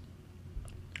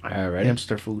 ready?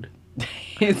 hamster food.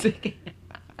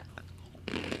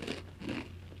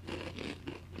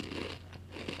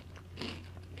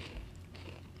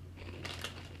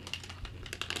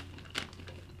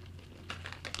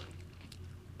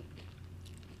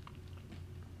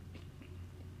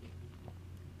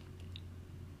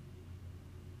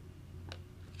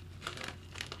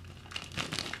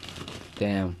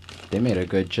 Damn, they made a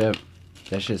good chip.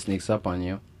 That shit sneaks up on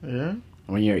you. Yeah?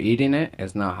 When you're eating it,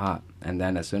 it's not hot. And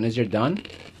then as soon as you're done,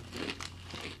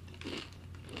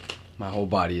 my whole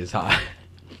body is hot.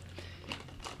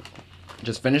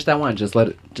 Just finish that one. Just let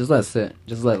it sit.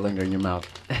 Just let it linger in your mouth.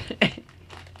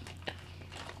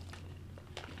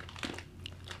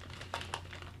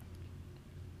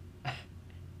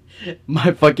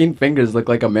 My fucking fingers look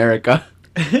like America.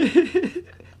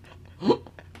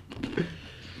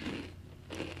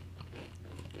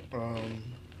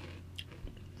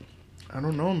 I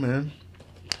don't know, man.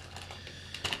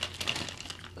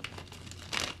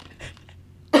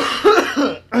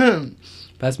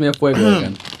 Pass me a fuego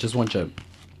again. Just one chip.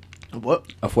 What?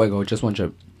 A fuego, just one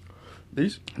chip.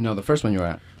 These? No, the first one you were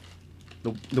at.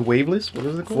 The waveless? What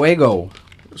is it called? Fuego.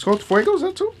 It's called Fuego, is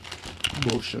that too?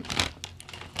 Bullshit.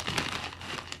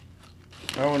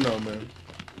 I don't know, man.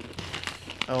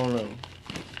 I don't know.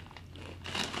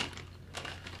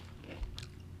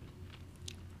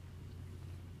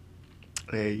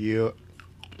 Hey, yeah.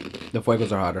 The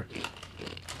fuegos are hotter.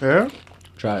 Yeah?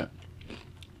 Try it.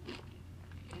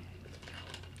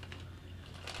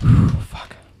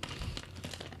 Fuck.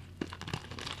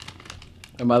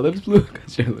 Are my lips blue?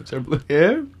 Because your lips are blue.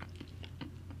 Yeah?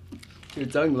 Your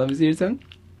tongue. Let me see your tongue.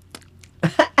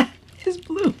 It's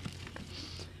blue.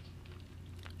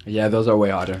 Yeah, those are way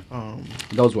hotter.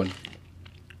 Those one.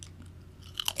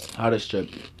 Hottest chip.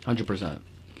 100%.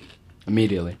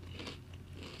 Immediately.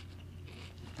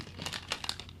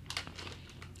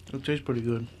 It tastes pretty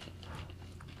good.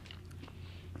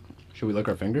 Should we lick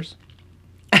our fingers?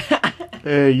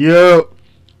 Hey, yo!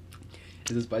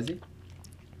 Is it spicy?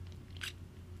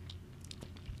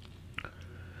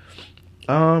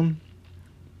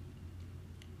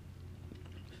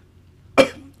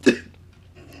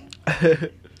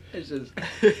 It's just...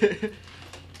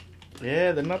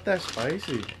 Yeah, they're not that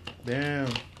spicy. Damn.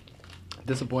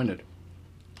 Disappointed.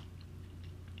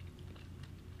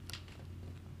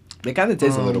 They kind of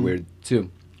taste a little weird,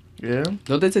 too. Yeah?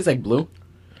 Don't they taste like blue?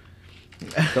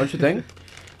 Don't you think?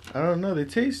 I don't know. They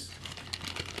taste...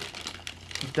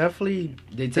 Definitely...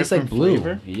 They taste like blue.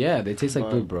 Flavor. Yeah, they taste like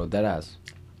blue, bro. Dead ass.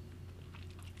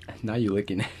 Now you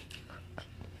licking it.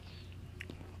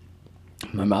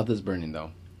 My mouth is burning,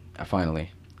 though.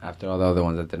 Finally. After all the other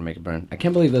ones that didn't make it burn. I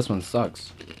can't believe this one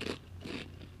sucks.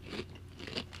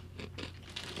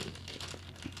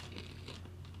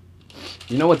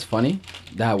 You know what's funny?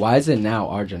 That why is it now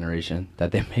our generation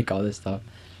that they make all this stuff?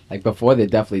 Like before, they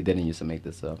definitely didn't used to make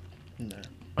this stuff. Nah.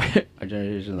 Our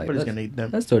generation like Nobody's gonna eat them.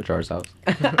 Let's torture ourselves.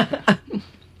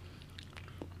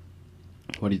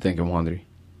 What do you think, Wandry?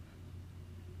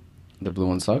 The blue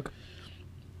ones suck?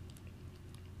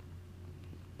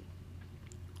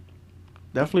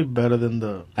 Definitely better than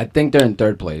the... I think they're in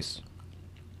third place.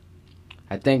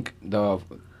 I think the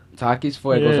Takis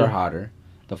Fuegos are hotter.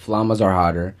 The Flamas are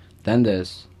hotter. Then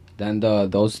this. Then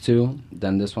those two.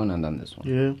 Then this one and then this one.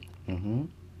 Yeah. Mm-hmm.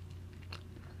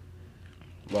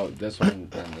 Well, this one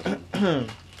and this one.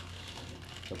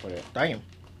 So put it. Damn.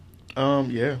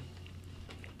 Yeah.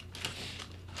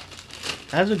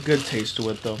 It has a good taste to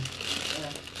it, though.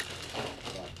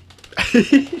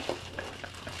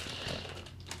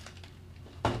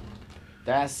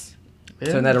 That's...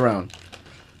 Yeah. Turn that around.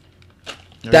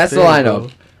 Right That's the there, lineup. bro.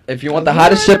 If you want the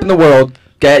hottest chip in the world,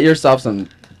 get yourself some In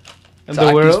the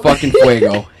Takis world? fucking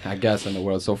Fuego. I guess in the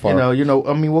world so far. You know.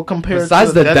 I mean, we'll compare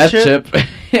Besides it to the death chip,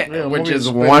 Yeah, which we'll is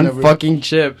explain one everything. fucking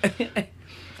chip.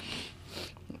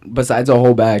 Besides a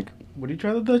whole bag. Would you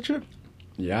try the Dutch chip?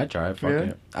 Yeah, I tried. Fuck Yeah?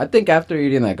 it. I think after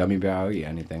eating that gummy bear, I'll eat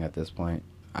anything at this point.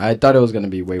 I thought it was gonna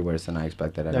be way worse than I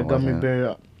expected. That gummy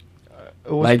bear.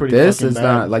 It was Like pretty this fucking is bad.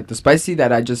 not like the spicy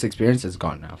that I just experienced is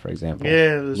gone now. For example,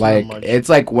 Yeah, there's like not much. it's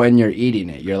like when you're eating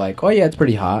it, you're like, oh yeah, it's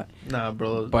pretty hot, Nah,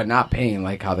 bro. but not pain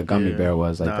like how the gummy Yeah. bear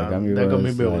was. Like Nah, the gummy that bear gummy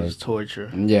was, bear like- was torture.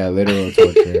 Yeah, literal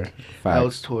torture. That Facts.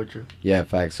 was torture. Yeah,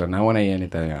 facts. So now when I eat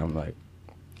anything, I'm like,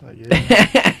 Like,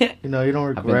 yeah. You know, you don't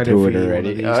I've been regret it through for it eating one already.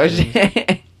 of these Oh things.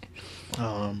 shit.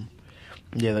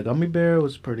 Yeah, the gummy bear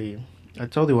was pretty. I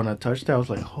told you when I touched it, I was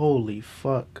like, "Holy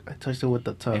fuck!" I touched it with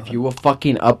the tongue. If you will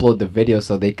fucking upload the video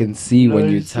so they can see when No,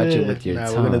 you you touch it said- with your Nah,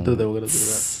 tongue. we're gonna do that. We're gonna do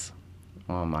that.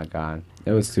 Oh my god,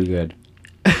 it was too good.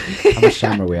 How much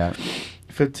time are we at?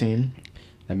 15.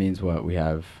 That means what we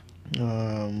have.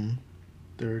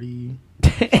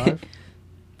 35.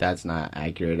 That's not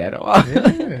accurate at all.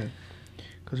 Yeah,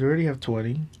 because we already have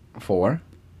 20. 4,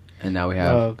 and now we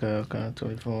have. Okay.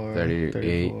 24. 38.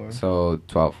 34. So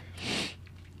 12.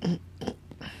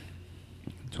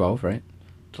 12, right?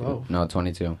 12. No,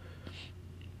 22.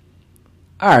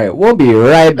 All right, we'll be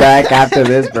right back after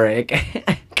this break.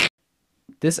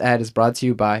 This ad is brought to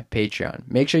you by Patreon.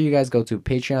 Make sure you guys go to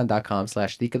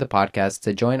patreon.com/leakofthepodcast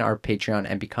to join our Patreon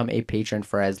and become a patron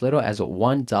for as little as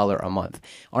 $1 a month.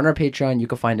 On our Patreon, you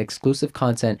can find exclusive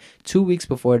content 2 weeks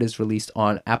before it is released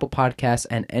on Apple Podcasts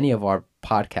and any of our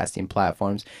podcasting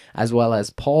platforms, as well as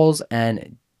polls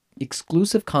and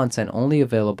exclusive content only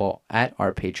available at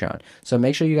our Patreon. So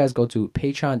make sure you guys go to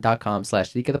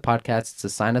patreon.com/leakofthepodcast to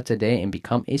sign up today and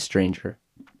become a stranger.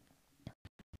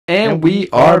 And we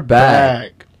are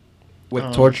back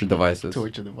with torture devices.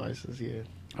 Torture devices, yeah.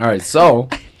 All right, so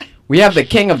we have the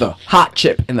king of the hot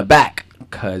chip in the back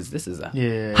because this is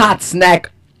a hot snack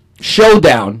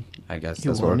showdown. I guess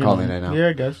that's what we're calling it now. Yeah,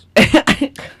 I guess.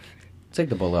 Take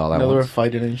the bullet all at Another once.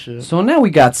 fighting and shit. So now we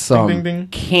got some Ding, ding, ding.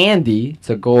 candy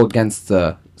to go against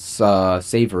the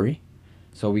savory.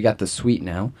 So we got the sweet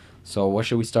now. So what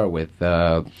should we start with?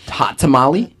 The hot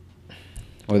tamale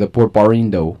or the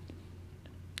porparindo?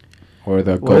 Or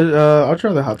the I'll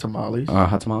try the hot tamales.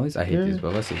 Hot tamales? I hate these,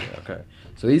 but let's see. Okay.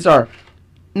 So these are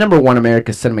number 1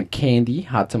 America's cinnamon candy,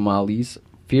 hot tamales,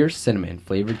 fierce cinnamon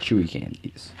flavored chewy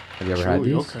candies. Have you ever had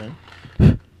these? Okay.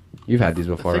 You've had these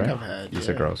before, right? I've had. These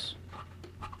are gross.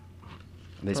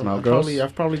 They smell I've gross.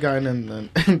 I've probably gotten in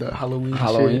the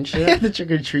Halloween shit. The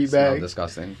trick or treat Smell bag.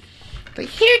 disgusting. Like,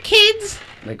 here, kids.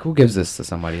 Like, who gives this to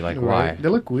somebody? Like, why? They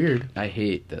look weird. I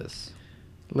hate this.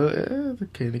 Look, the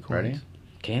candy corns. Ready?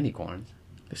 Candy corns.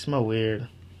 They smell weird.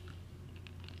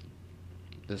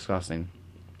 Disgusting.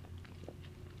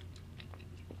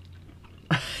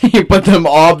 You put them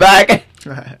all back?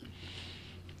 I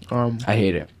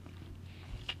hate it.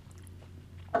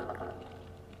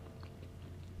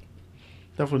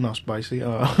 Definitely not spicy.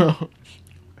 I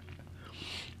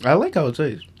like how it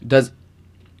tastes.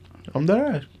 I'm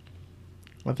dead ass.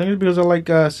 I think it's because I like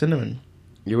cinnamon.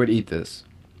 You would eat this.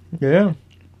 Yeah.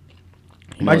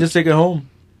 Might just take it home.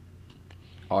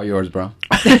 All yours, bro.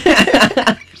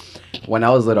 When I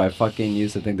was little, I fucking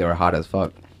used to think they were hot as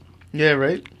fuck. Yeah,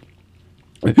 right?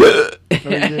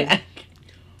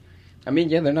 I mean,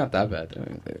 yeah, they're not that bad.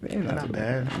 They're not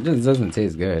bad. It just doesn't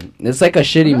taste good. It's like a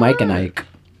shitty Mike and Ike.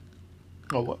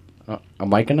 Oh, what? A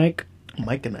Mike and Ike?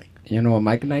 Mike and Ike. You know what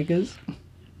Mike and Ike is?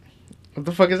 What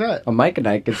the fuck is that? A Mike and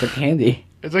Ike, it's a candy.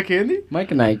 It's a candy?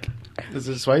 Mike and Ike. Is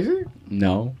it spicy?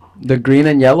 No. The green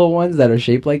and yellow ones that are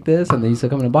shaped like this and they used to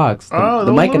come in a box.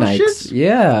 The Mike and Ikes. Shits?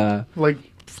 Yeah. Like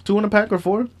 2 in a pack or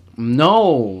 4?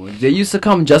 No. They used to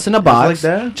come just in a box. Like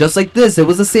that? Just like this. It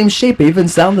was the same shape. It even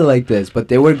sounded like this. But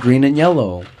they were green and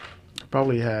yellow.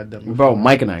 Probably had them. Bro,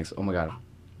 Mike and Ike's. Oh my god.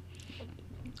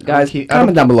 Guys,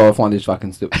 comment down below if one of these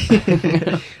fucking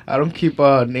stupid. I don't keep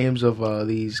names of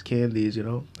these candies, you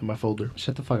know, in my folder.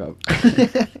 Shut the fuck up.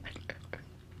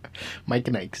 Mike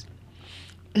and Ike's.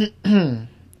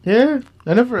 Yeah,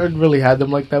 I never really had them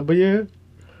like that, but yeah,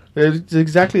 it's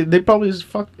exactly. They probably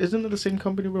isn't it the same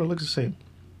company, bro? It looks the same.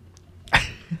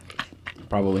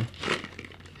 Probably.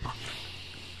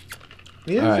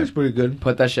 Yeah, it's pretty good.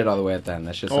 Put that shit all the way at the end.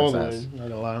 That shit sucks ass. Not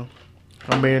gonna lie.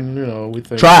 I mean, you know, we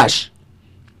think trash,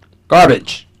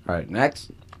 garbage. All right, next.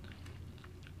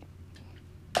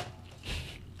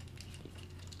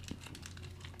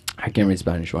 I can't read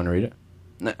Spanish. You want to read it?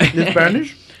 It's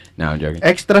Spanish. No, I'm joking.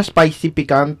 Extra spicy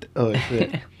picante. Oh,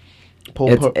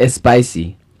 it's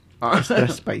spicy. Extra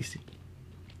spicy.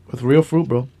 With real fruit,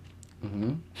 bro.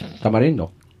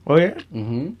 Tamarindo. Oh, yeah?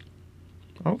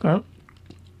 Okay.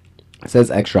 It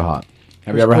says extra hot.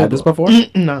 Have you ever had this before?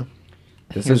 No.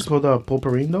 This is is called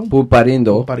pulparindo.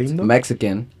 Pulparindo. Pulparindo. It's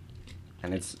Mexican.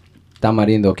 And it's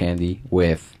tamarindo candy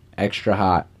with extra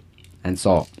hot and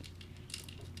salt.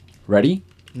 Ready?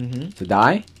 To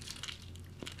die?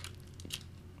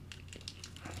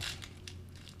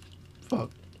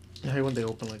 Fuck. I hate when they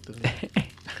open like this.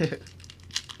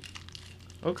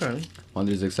 Okay.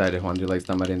 Wander's excited. Wander likes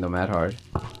tamarindo mad hard.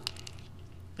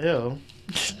 Ew.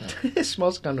 It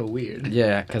smells kind of weird.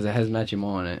 Yeah, because it has Machimo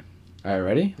on it. Alright,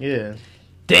 ready? Yeah.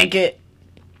 Dink it!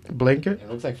 Blanket? It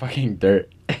looks like fucking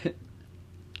dirt.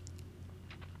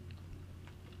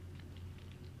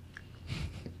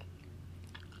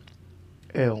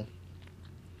 Ew.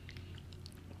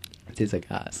 It tastes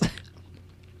like ass.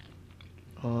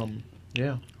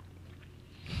 Yeah.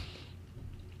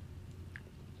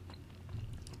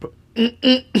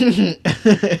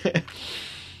 It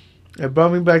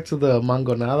brought me back to the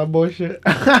mangonada bullshit.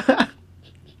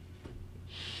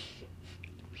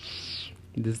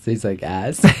 This tastes like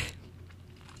ass.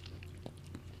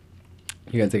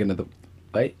 You gonna take another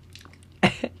bite?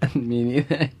 Me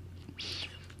neither.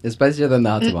 It's spicier than the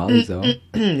hot tamales, though.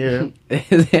 Yeah.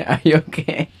 Are you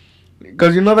okay?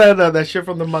 Because you know that shit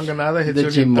from the mangonada hits The you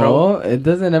in your throat? chimo, it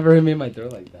doesn't ever hit me in my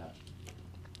throat like that.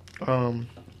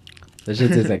 That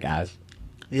shit tastes like ass.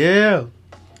 Yeah.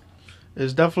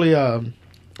 It's definitely,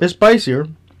 it's spicier,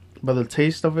 but the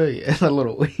taste of it is a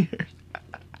little weird.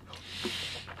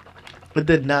 It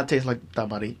did not taste like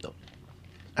tamarito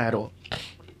at all.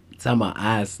 It's on my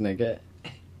ass, nigga.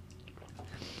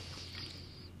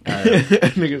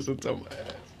 Niggas are talking about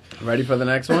ass. Ready for the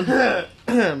next one?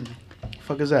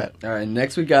 Fuck is that? All right,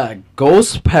 next we got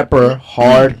Ghost Pepper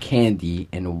Hard Candy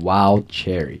and Wild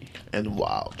Cherry. And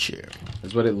wild cherry.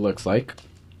 That's what it looks like.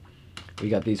 We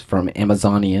got these from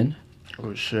Amazonian.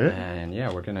 Oh shit. And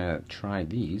yeah, we're gonna try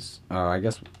these. I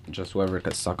guess just whoever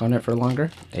could suck on it for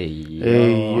longer. Hey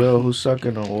yo, who's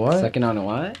sucking on what? Sucking on a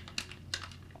what?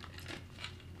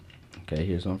 Okay,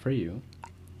 here's one for you.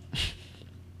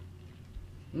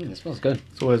 It smells good.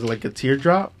 So is it like a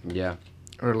teardrop? Yeah.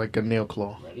 Or like a nail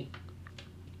claw? Ready?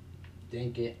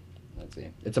 Dink it. Let's see.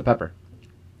 It's a pepper.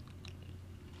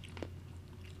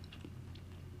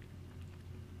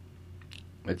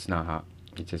 It's not hot.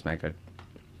 It tastes mad good.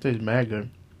 Tastes mad good.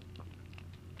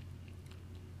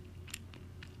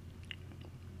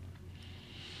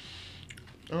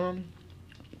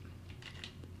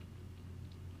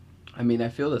 I mean, I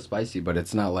feel the spicy, but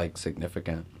it's not like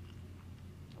significant.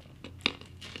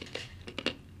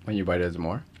 When you bite it, it's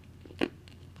more.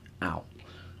 Ow.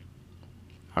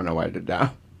 I don't know why I did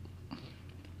that.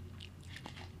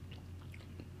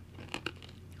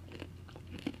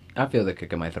 I feel the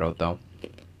kick in my throat, though.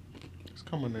 It's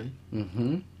coming in.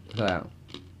 Mm-hmm. That.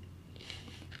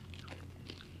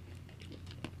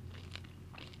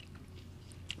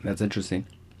 That's interesting.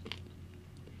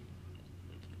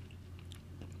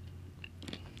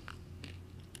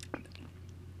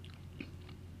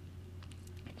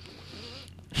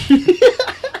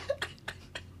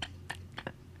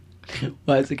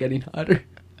 Why is it getting hotter?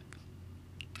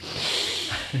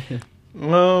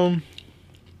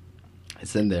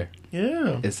 It's in there.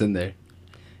 Yeah. It's in there.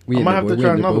 I might have to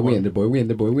try another one. We in the boy. We in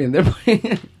the boy. We in the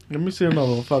boy. Let me see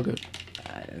another one. Fuck it.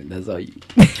 That's all you.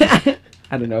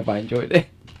 I don't know if I enjoyed it.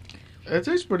 It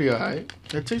tastes pretty alright.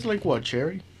 It tastes like what?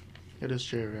 Cherry? It is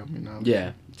cherry. I mean,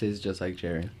 yeah, it tastes just like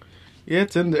cherry. Yeah,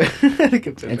 it's in there. I think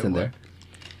it's in there.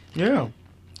 Yeah.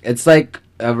 It's like,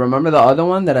 remember the other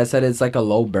one that I said it's like a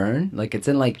low burn? Like it's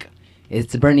in like,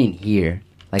 it's burning here.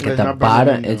 Like at the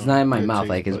bottom. It's not in my mouth.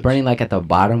 Like it's burning like at the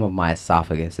bottom of my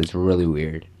esophagus. It's really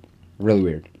weird. Really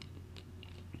weird.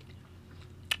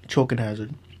 Choking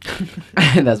hazard.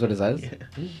 That's what it says?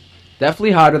 Yeah.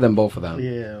 Definitely hotter than both of them.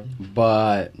 Yeah.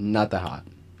 But not that hot.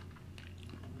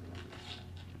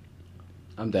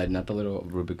 I'm dead. Not the little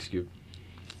Rubik's Cube.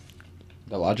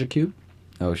 The Logic Cube?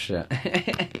 Oh, shit.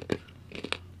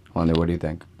 Wonder, what do you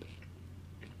think?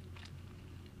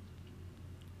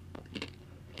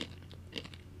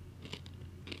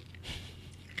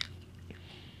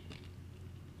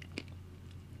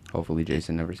 Hopefully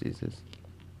Jason never sees this.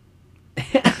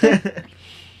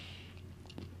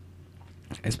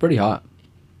 It's pretty hot.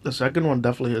 The second one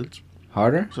definitely hits.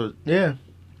 Harder? So, yeah.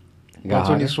 That's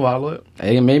when you swallow it.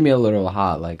 It made me a little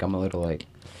hot. Like, I'm a little, like...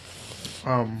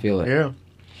 feel it. Yeah.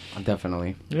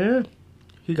 Definitely. Yeah.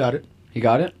 He got it. He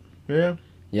got it? Yeah.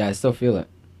 Yeah, I still feel it.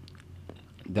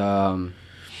 The,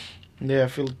 Yeah, I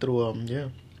feel it through, yeah.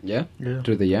 Yeah? Yeah.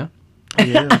 Through the yeah?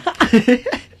 Yeah.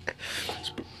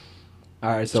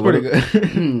 Alright, so pretty good.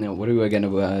 What are we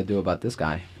gonna do about this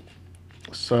guy?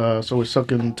 So we're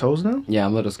sucking toes now? Yeah,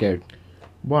 I'm a little scared.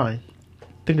 Why?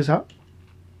 Think it's hot?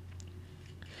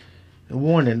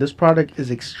 Warning, this product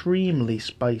is extremely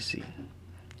spicy.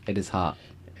 It is hot.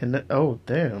 And oh,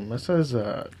 damn. That says,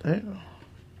 damn.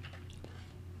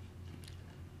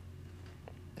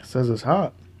 It says it's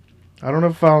hot. I don't know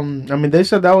if, I mean, they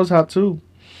said that was hot, too.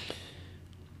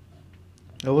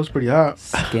 It was pretty hot.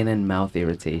 Skin and mouth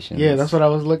irritation. Yeah, that's what I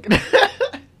was looking at.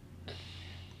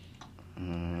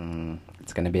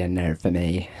 It's gonna be a nerve for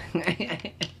me. What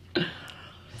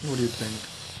do you think?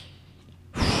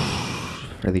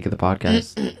 Really good the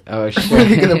podcast. Oh, shit.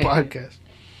 Really good the podcast.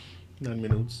 9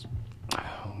 minutes.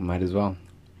 Oh, might as well.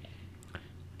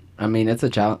 I mean, it's a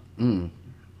challenge.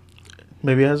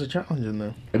 Maybe it has a challenge in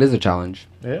there. It is a challenge.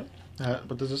 Yeah.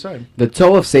 What does it say? The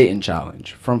Toe of Satan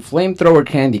Challenge. From Flamethrower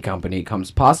Candy Company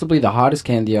comes possibly the hottest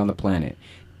candy on the planet.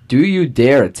 Do you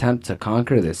dare attempt to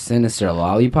conquer this sinister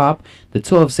lollipop? The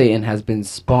tool of Satan has been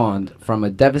spawned from a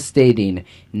devastating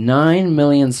 9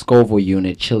 million Scoville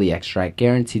unit chili extract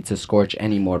guaranteed to scorch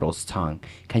any mortal's tongue.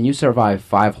 Can you survive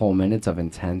 5 whole minutes of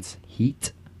intense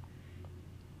heat?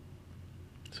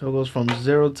 So it goes from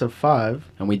 0 to 5.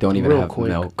 And we don't even have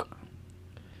milk.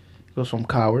 It goes from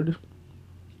coward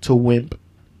to wimp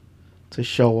to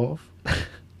show off.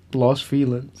 Lost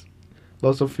feelings.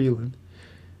 Loss of feeling.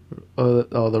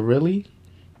 The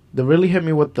really hit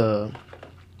me with the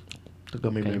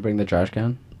gummy bear. Can you bring the trash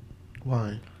can?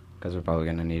 Why? Because we're probably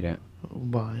going to need it.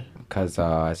 Why? Because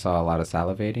I saw a lot of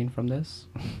salivating from this.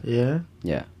 Yeah?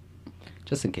 Yeah.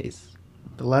 Just in case.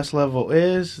 The last level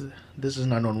is... This is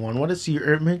 911. What is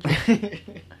your emergency?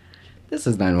 This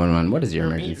is 911. What is your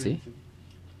emergency?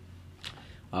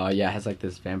 Yeah, it has like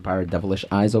this vampire devilish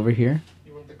eyes over here.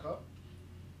 You want the cup?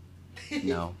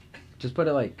 No. Just put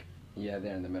it like... Yeah,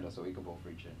 there in the middle so we can both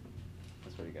reach it.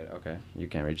 That's pretty good. Okay. You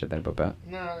can't reach it then, but bet.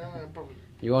 No, probably.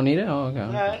 You won't need it? Oh, okay.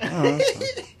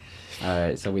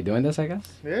 Alright, so we doing this, I guess?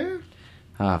 Yeah.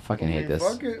 Ah, fucking hate this.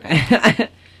 Fuck it. At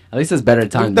least it's better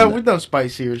time. We done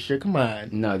spicier shit. Come on.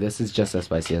 No, this is just as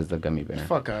spicy as the gummy bear.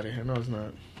 Fuck out of here. No, it's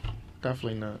not.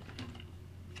 Definitely not.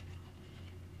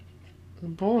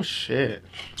 Bullshit.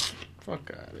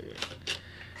 Fuck out of here.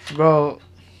 Bro,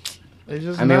 it's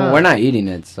just we're not eating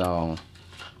it, so...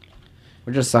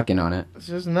 We're just sucking on it. It's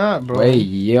just not, bro. Wait,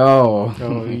 yo.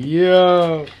 Oh,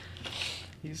 yo.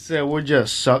 He said we're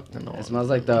just sucking on it. It smells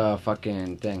like the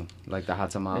fucking thing. Like the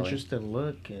hot tamale. Interesting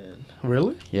looking.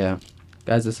 Really? Yeah.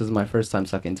 Guys, this is my first time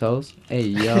sucking toes. Hey,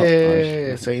 yo.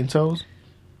 Hey, Satan toes?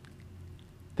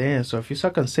 Damn, so if you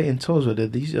suck on Satan toes, would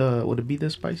it be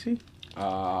this spicy? No,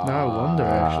 I wonder,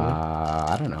 actually.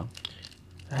 I don't know.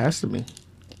 It has to be.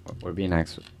 We're being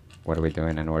asked what are we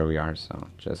doing and where we are, so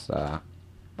just, about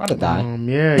to die.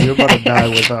 Yeah, you're about to die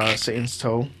with Satan's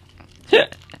toe.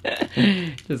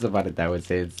 Just about to die with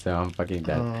Satan's toe. I'm fucking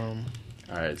dead.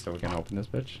 Alright, so we're gonna open this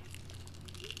bitch.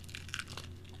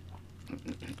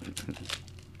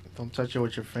 Don't touch it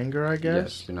with your finger, I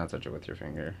guess? Yes, do not touch it with your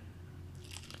finger.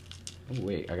 Oh,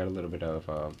 wait, I got a little bit of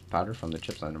powder from the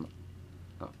chips on them.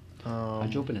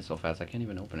 How'd you open it so fast? I can't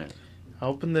even open it. I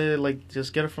opened it, like,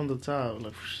 just get it from the top.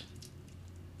 Like,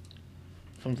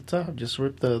 from the top. Just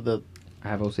rip the... I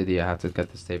have OCD. I have to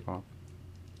cut this tape off.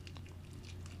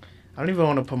 I don't even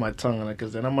want to put my tongue on it,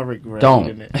 because then I'm going to regret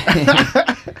eating it.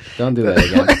 Don't do that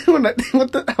again.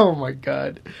 What the... Oh, my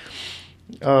God.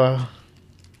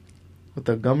 With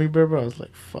the gummy bear, bro, I was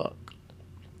like, fuck.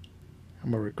 I'm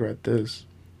going to regret this.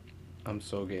 I'm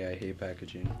so gay. I hate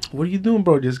packaging. What are you doing,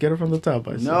 bro? Just get it from the top.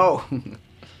 No.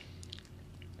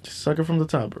 Just suck it from the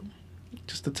top, bro.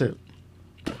 Just the tip.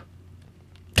 There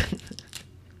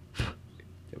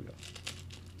we go.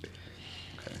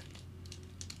 Okay.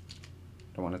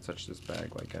 Don't want to touch this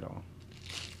bag like at all.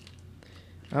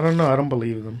 I don't know. I don't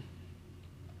believe them.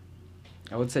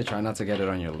 I would say try not to get it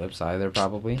on your lips either,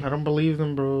 probably. I don't believe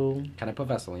them, bro. Can I put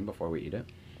Vaseline before we eat it?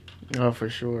 Oh, for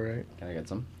sure, right? Can I get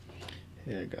some?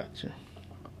 Yeah, I got you.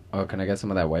 Oh, can I get some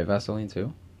of that white Vaseline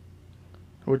too?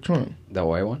 Which one? The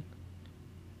white one?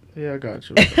 Yeah, I got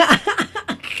you.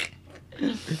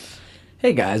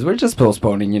 Hey guys, we're just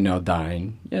postponing,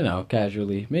 dying.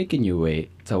 Casually. Making you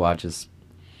wait to watch us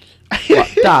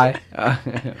die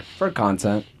for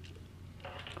content.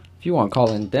 If you want,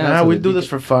 call in down. Nah, we do this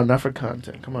for fun, not for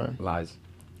content. Come on. Lies.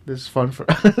 This is fun for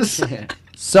us.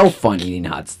 So fun eating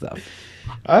hot stuff.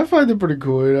 I find it pretty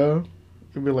cool,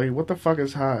 You'd be like, what the fuck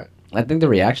is hot? I think the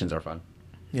reactions are fun.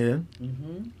 Yeah?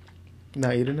 Mm-hmm.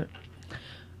 Not eating it?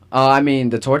 I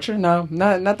mean, the torture? No,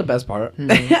 not the best part.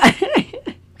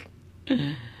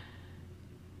 Mm-hmm.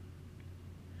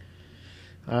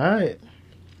 Alright.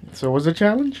 So what's the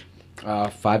challenge?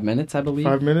 5 minutes, I believe.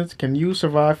 5 minutes? Can you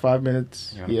survive 5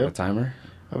 minutes? Yeah. A timer?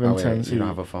 Of intensity. You don't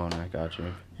have a phone. I got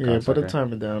you. Yeah, put a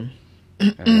timer down.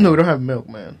 No, we don't have milk,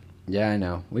 man. Yeah, I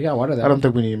know. We got water though. I don't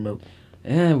think we need milk.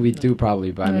 Yeah, we do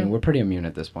probably, but I mean, we're pretty immune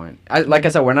at this point. Like I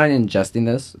said, we're not ingesting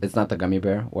this. It's not the gummy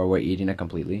bear, or we're eating it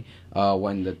completely.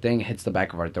 When the thing hits the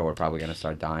back of our throat, we're probably gonna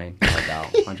start dying. No doubt,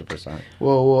 100%.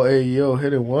 Whoa, hey, yo,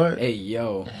 hitting what? Hey,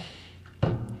 yo.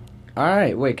 All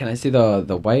right, wait. Can I see the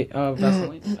white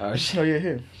Vaseline? Oh yeah,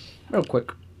 here. Real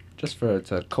quick, just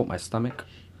to coat my stomach.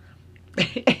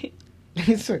 He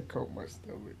said coat my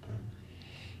stomach.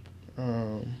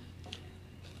 All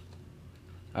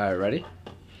right, ready?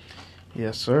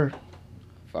 Yes, sir.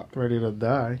 Fuck. Ready to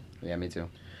die. Yeah, me too.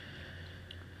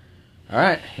 All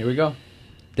right, here we go.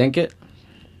 Think it.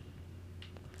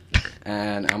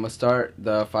 And I'm going to start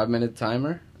the 5-minute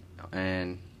timer.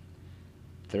 And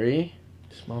 3.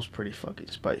 It smells pretty fucking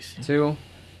spicy. 2,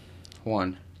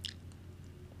 1.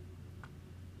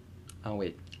 Oh,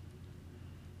 wait.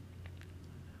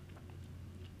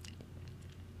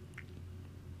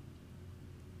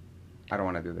 I don't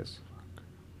want to do this.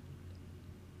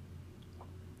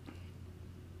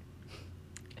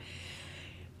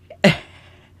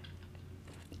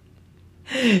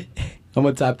 I'm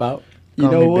gonna tap out. You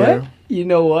Gummy know what? bear. You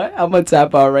know what? I'm gonna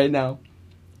tap out right now.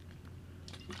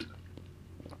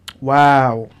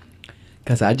 Wow.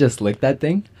 Cause I just licked that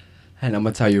thing, and I'm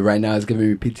gonna tell you right now, it's giving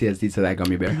me PTSD to that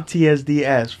gummy bear. PTSD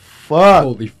as fuck.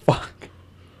 Holy fuck!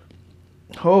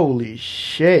 Holy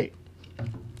shit.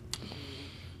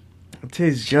 It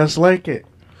tastes just like it.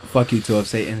 Fuck you, 2 of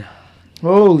Satan.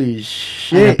 Holy And I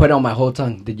shit. put it on my whole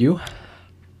tongue. Did you?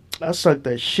 I sucked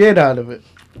the shit out of it.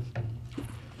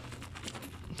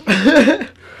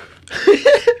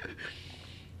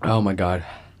 Oh my god.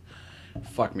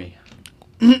 Fuck me.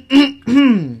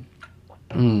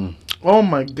 Oh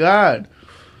my god.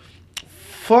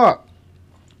 Fuck.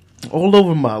 All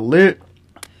over my lip.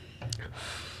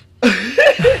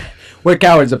 We're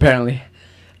cowards, apparently.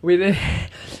 We did.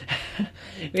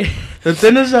 The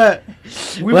thing is that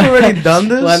we've already done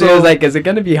this. Lonnie So was like, "Is it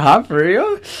gonna be hot for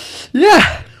real?"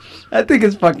 Yeah, I think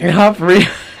it's fucking hot for real.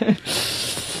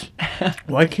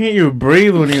 why can't you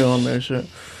breathe when you're on that shit?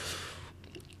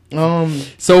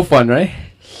 So fun, right?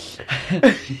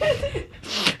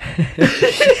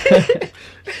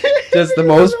 Just the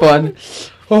most fun.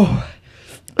 Oh,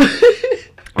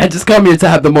 I just come here to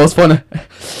have the most fun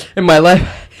in my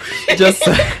life. Just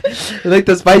like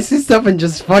the spicy stuff and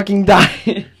just fucking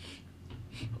die.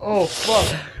 Oh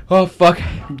fuck. Oh fuck,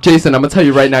 Jason! I'm gonna tell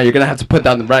you right now, you're gonna have to put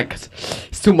down the rent 'cause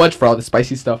it's too much for all the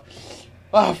spicy stuff.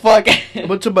 Oh fuck! It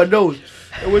went to my nose.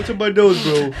 It went to my nose,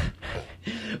 bro.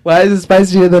 Why is it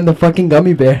spicier than the fucking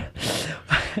gummy bear?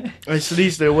 I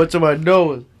sneezed. It went to my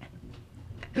nose.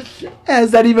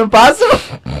 Is that even possible?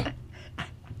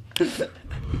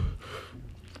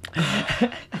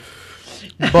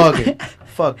 Bugging.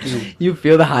 Fuck you. You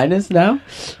feel the highness now?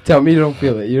 Tell me you don't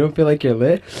feel it. You don't feel like you're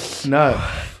lit? No.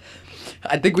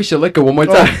 I think we should lick it one more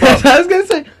Oh, time. fuck. I was gonna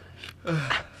say.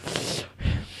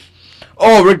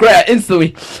 Oh, regret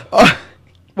instantly. Oh,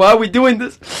 why are we doing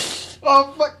this?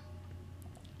 Oh fuck.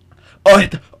 Oh,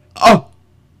 oh.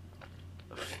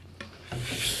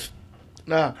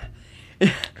 Nah.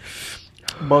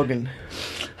 Bugging.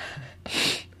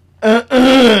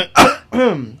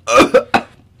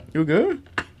 You good?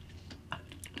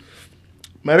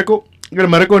 Medical? You got a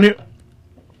medical in here?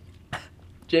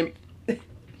 Jamie.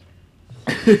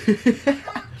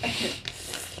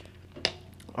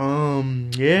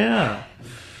 Yeah.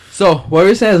 So, what were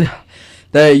you saying?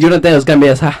 That you don't think it was gonna be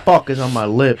as hot? Fuck is on my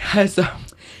lip. So,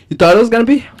 you thought it was gonna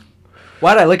be?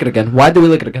 Why did I lick it again? Why did we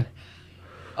lick it again?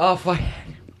 Oh, fuck.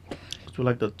 You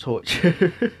like the torch.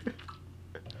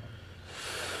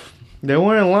 They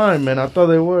weren't lying, man. I thought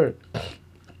they were.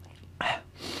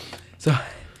 So,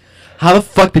 how the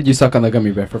fuck did you suck on the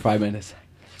gummy bear for 5 minutes?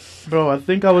 Bro, I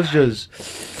think I was just...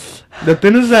 The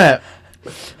thing is that...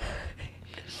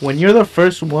 When you're the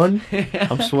first one...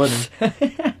 I'm sweating.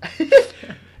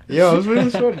 Yo, I was really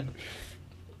sweating.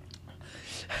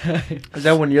 Is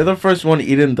that when you're the first one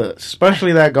eating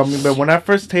especially that gummy bear, when I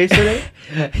first tasted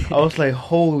it, I was like,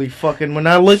 holy fucking... When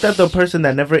I looked at the person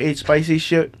that never ate spicy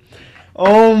shit,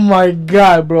 oh my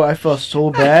god, bro, I felt so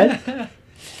bad.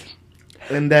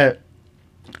 And that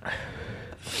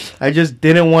I just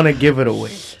didn't want to give it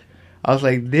away. I was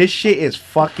like, this shit is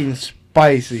fucking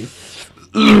spicy.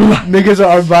 Niggas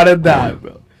are about to die,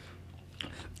 bro.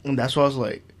 And that's why I was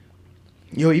like,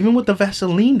 yo, even with the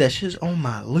Vaseline, that shit's on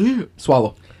my lip.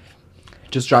 Swallow.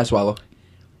 Just try swallow.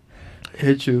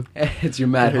 Hit you. It's your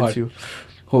mad Hit hard. you.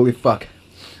 Holy fuck.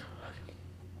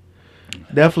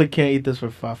 Definitely can't eat this for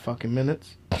 5 fucking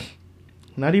minutes.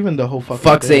 Not even the whole fucking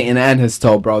Fuck thing. Satan and his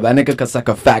toe, bro. That nigga could suck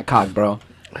a fat cock, bro.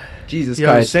 Jesus Yo,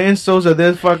 Christ. saying souls are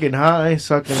this fucking high, I ain't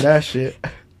sucking that shit.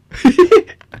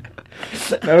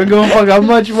 Never go fuck how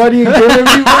much money you giving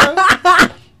me, bro.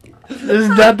 This is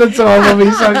not the time of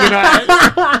me sucking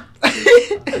ass.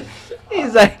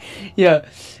 He's like, yeah.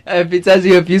 If it tells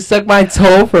you if you suck my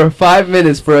toe for 5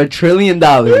 minutes for $1 trillion,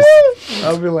 I'll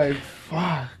be like,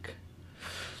 fuck.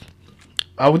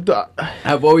 I would.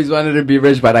 I've always wanted to be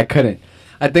rich, but I couldn't.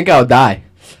 I think I'll die.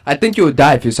 I think you would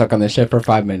die if you suck on this shit for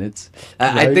 5 minutes.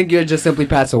 I Right. think you'd just simply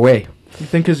pass away. You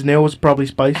think his nail was probably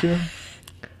spicier?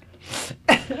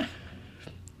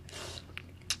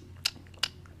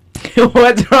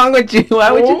 What's wrong with you?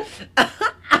 Why would you?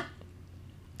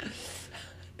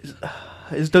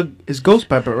 It's ghost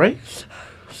pepper, right?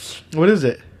 What is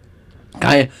it?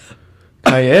 Cayenne.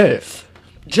 Cayenne.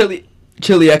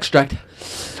 Chili extract.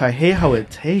 I hate how it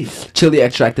tastes. Chili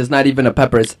extract is not even a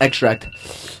pepper, it's extract.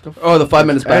 Oh, the 5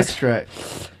 minutes back. Extract.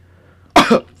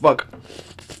 Fuck.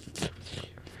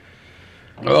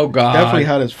 Oh, God. Definitely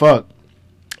hot as fuck.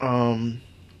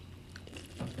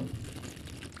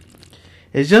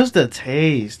 It's just the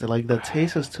taste. Like, the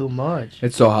taste is too much.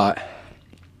 It's so hot.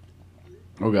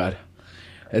 Oh, God.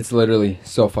 It's literally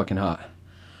so fucking hot.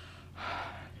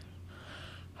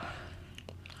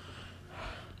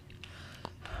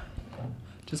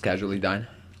 Just casually dying.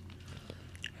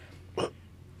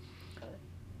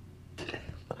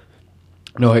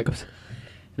 No hiccups.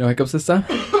 No hiccups this time?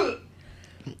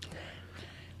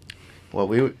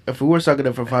 Well, if we were sucking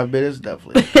it for 5 minutes,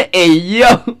 definitely. Hey,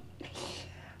 yo!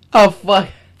 Oh, fuck.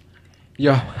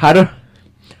 Yo, hotter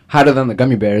than the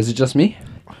gummy bear. Is it just me?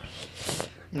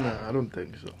 No, I don't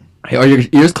think so. Hey, are your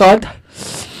ears clogged?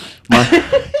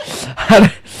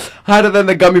 Hotter than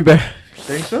the gummy bear.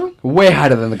 Think so? Way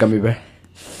hotter than the gummy bear.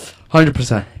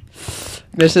 100%.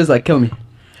 This is like kill me.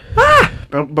 Ah!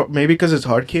 But maybe because it's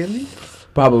hard candy?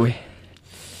 Probably.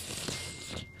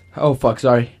 Oh, fuck,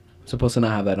 sorry. I'm supposed to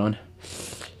not have that on.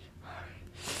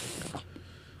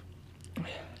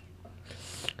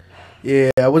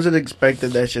 Yeah, I wasn't expecting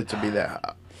that shit to be that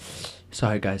hot.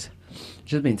 Sorry, guys.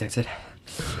 Just being texted.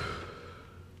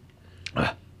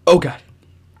 Oh, God.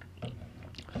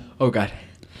 Oh, God.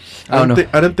 I don't know.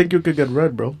 I didn't think you could get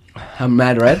red, bro. I'm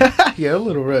mad red? Yeah, a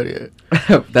little red,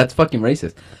 yeah. That's fucking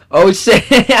racist. Oh, shit.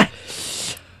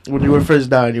 When you were first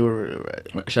down, you were really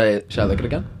red. Should I lick it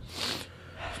again?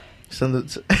 Send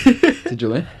it To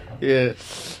Julian? Yeah.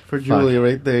 For Julia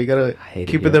right there. You gotta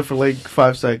keep it there for like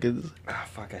 5 seconds. Ah,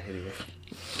 fuck, I hate it.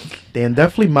 Damn,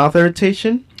 definitely mouth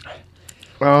irritation.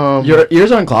 Your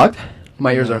ears aren't clogged?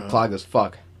 My ears are clogged as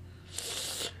fuck.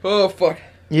 Oh, fuck.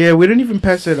 Yeah, we didn't even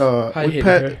pass it.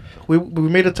 We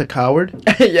made it to Coward.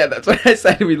 Yeah, that's what I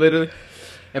said. We literally...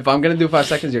 If I'm gonna do 5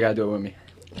 seconds, you gotta do it with me.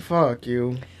 Fuck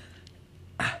you.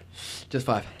 Just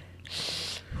 5.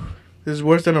 This is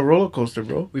worse than a roller coaster,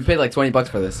 bro. We paid like $20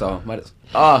 for this, so might as...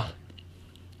 Ah!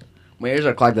 My ears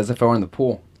are clogged as if I were in the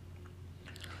pool.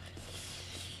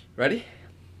 Ready?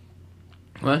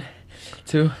 1,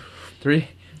 2, 3,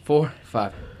 4,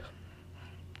 5.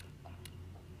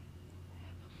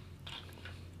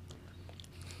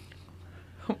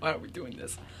 Why are we doing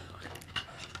this?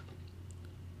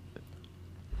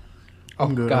 Oh,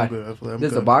 I'm good. God. I'm good over that.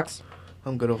 This is a box.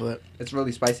 I'm good over that. It's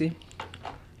really spicy.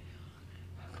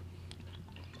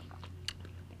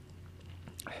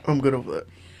 I'm good over that.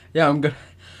 Yeah, I'm good.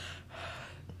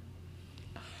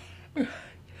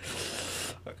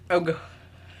 I'm good.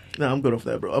 No, I'm good off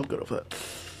that, bro. I'm good off that.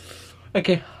 I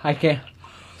can't.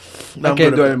 No, I I'm can't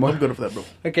good do off it anymore. I'm good off that, bro.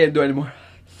 I can't do it anymore.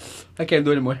 I can't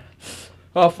do it anymore.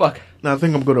 Oh, fuck. No, I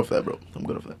think I'm good off that, bro. I'm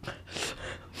good off that.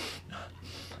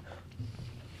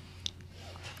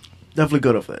 Definitely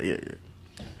good off that. Yeah,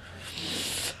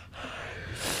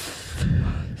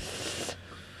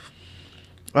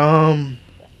 yeah.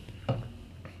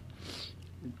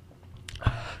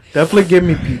 Definitely give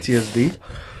me PTSD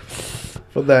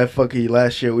for that fucking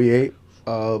last shit we ate.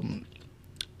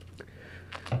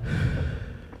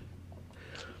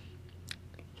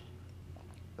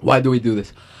 Why do we do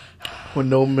this? With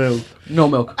no milk. No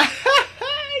milk.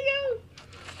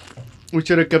 We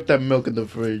should have kept that milk in the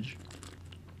fridge.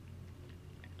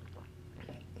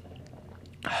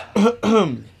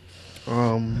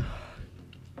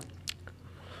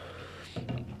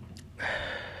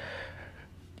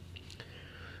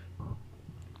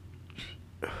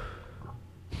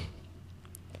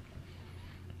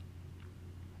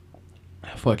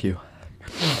 Fuck you.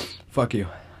 Fuck you.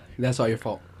 That's all your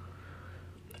fault.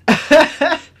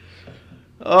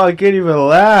 Oh, I can't even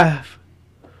laugh.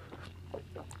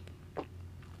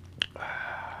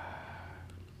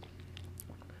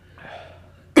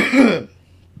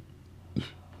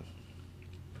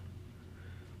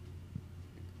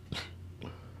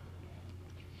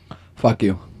 Fuck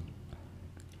you.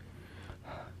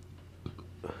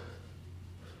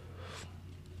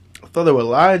 I thought they were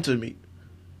lying to me.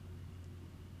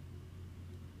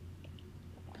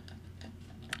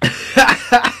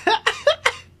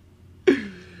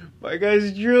 My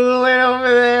guy's drooling over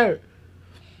there.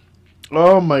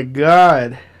 Oh my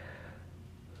god.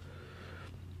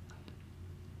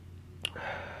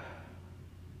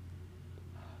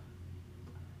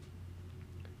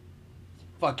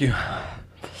 Fuck you.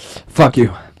 Fuck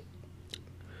you.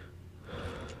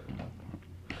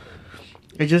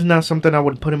 It's just not something I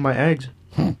would put in my eggs.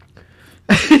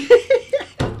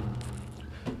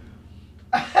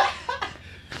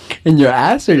 In your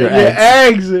ass or your In your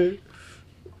eggs? eggs.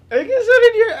 I guess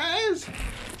it in your ass.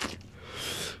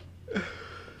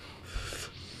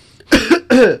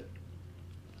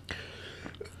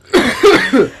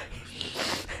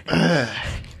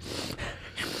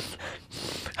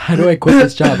 How do I quit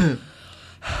this job?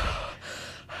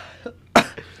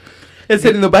 It's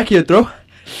hitting the back of your throat.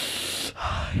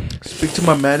 Speak to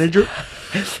my manager.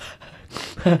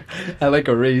 I like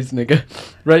a raise, nigga.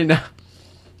 Right now.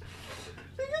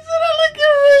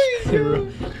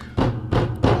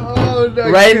 Oh,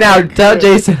 no, Right now, tell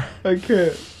Jason. I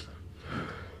can't.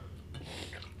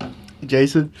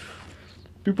 Jason.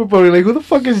 People probably like, who the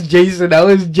fuck is Jason? That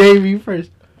was Jamie first.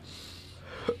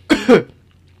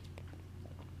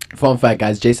 Fun fact,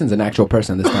 guys. Jason's an actual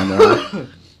person this time around.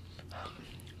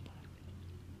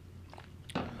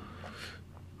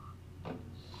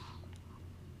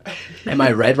 Am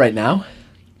I red right now?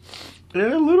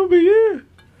 Yeah, a little bit, yeah.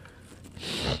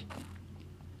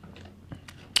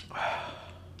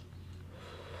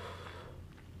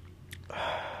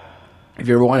 If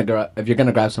you want to, if you're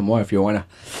gonna grab some more, if you wanna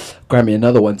grab me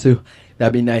another one too,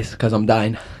 that'd be nice. Cause I'm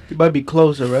dying. You might be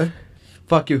closer, right?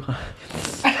 Fuck you.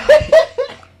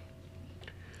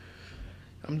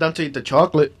 I'm down to eat the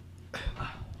chocolate.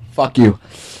 Fuck you.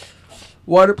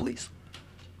 Water, please.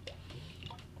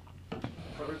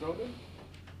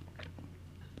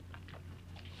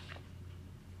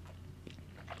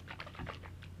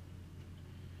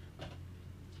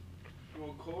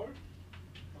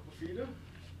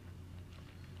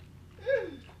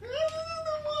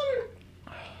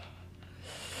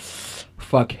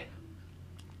 Fuck.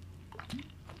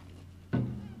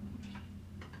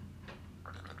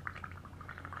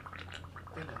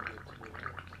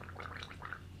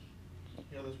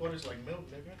 Yeah, this water's like milk,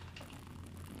 nigga.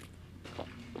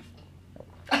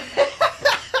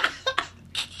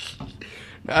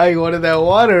 Now you wanted that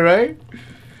water, right?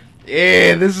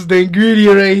 Yeah, this is the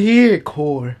ingredient right here.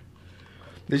 Core.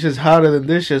 This is hotter than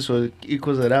this shit, so it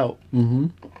equals it out. Mm-hmm.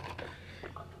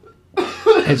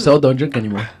 If so, don't drink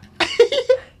anymore.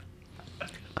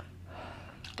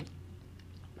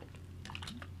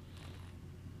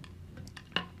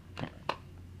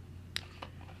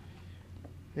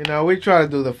 You know, we try to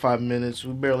do the 5 minutes.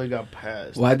 We barely got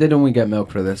past. Why didn't we get milk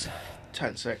for this?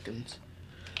 10 seconds.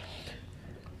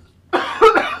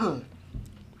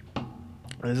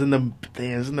 It's in the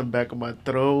back of my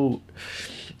throat.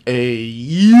 Hey,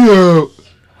 yo.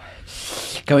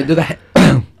 Can we do that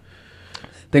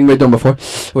thing we were doing before?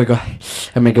 We go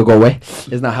and make it go away.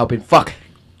 It's not helping. Fuck.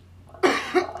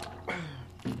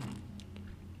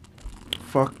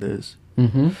 Fuck this.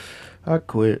 Mm-hmm. I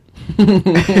quit.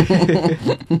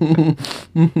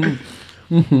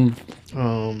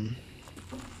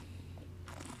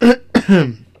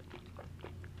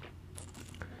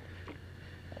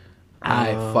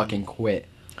 I fucking quit.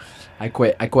 I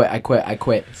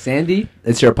quit. Sandy,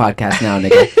 it's your podcast now,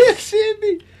 nigga.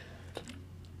 Sandy.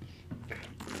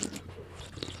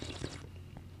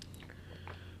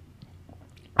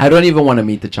 I don't even want to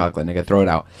meet the chocolate, nigga. Throw it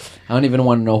out. I don't even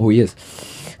want to know who he is.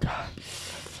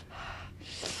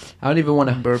 I don't even want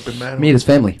to meet his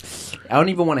family. I don't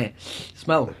even want to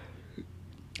smell him.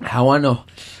 How I know?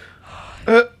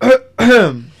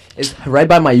 It's right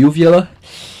by my uvula.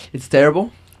 It's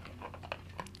terrible.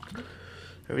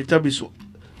 Every time you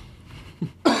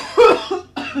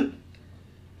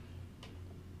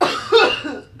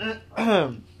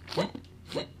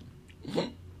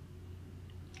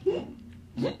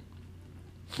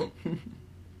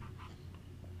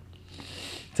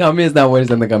Tell me it's not worse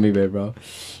than the gummy bear, bro.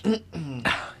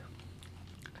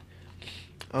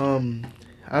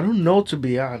 I don't know, to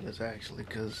be honest, actually,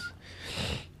 because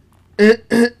I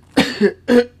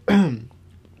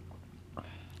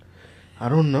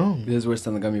don't know. This is worse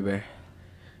than the gummy bear.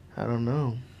 I don't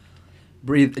know.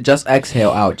 Breathe. Just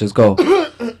exhale out. Just go.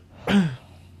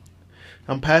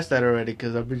 I'm past that already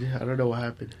because I don't know what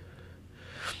happened.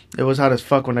 It was hot as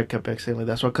fuck when I kept exhaling.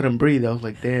 That's why I couldn't breathe. I was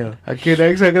like, damn, I can't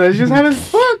exhale because it's just hot as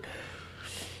fuck.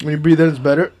 When you breathe in, it's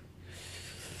better.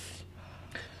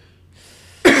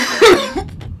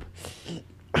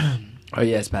 Oh,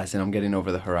 yeah, it's passing. I'm getting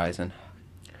over the horizon.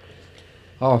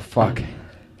 Oh, fuck.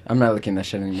 I'm not looking at that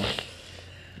shit anymore.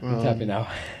 I'm tapping out.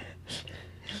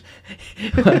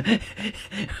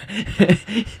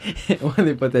 When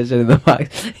they put that shit in the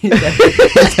box,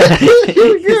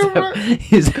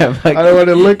 he said, fuck. I don't want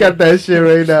to look at that shit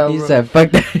right now. He bro. said,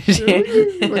 fuck that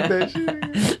shit. Fuck that shit.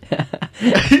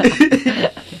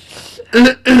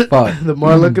 Fuck. The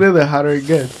more I look at it, the hotter it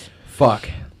gets. Fuck.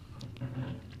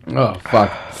 Oh,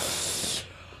 fuck.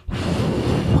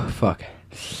 Fuck.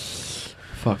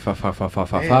 Fuck.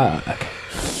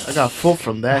 I got full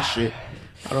from that shit.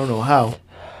 I don't know how.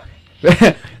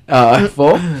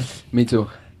 Full? Me too.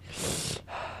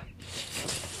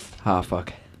 Ah,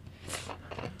 fuck.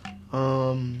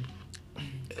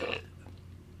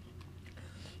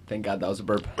 Thank Thank God that was a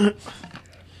burp.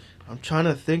 I'm trying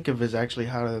to think if it's actually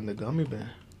hotter than the gummy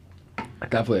bear. It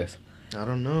definitely is. I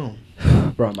don't know.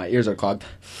 Bro, my ears are clogged.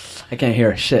 I can't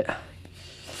hear shit.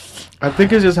 I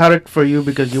think it's just hotter for you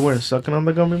because you weren't sucking on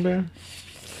the gummy bear.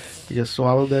 You just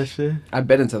swallowed that shit. I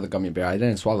bit into the gummy bear. I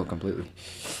didn't swallow completely.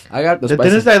 I got the The spicy.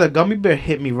 thing is that the gummy bear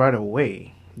hit me right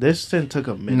away. This thing took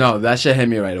a minute. No, that shit hit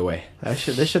me right away.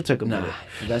 This shit took a Nah, minute.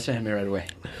 that shit hit me right away.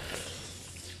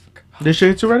 This shit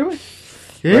hit you right away?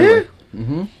 Yeah? Right away.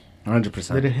 Mm-hmm. They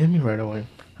 100%. didn't hit me right away.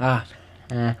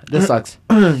 This sucks.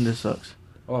 This sucks.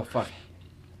 Oh, fuck.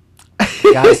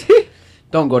 Guys,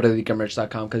 don't go to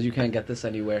DikaMerch.com because you can't get this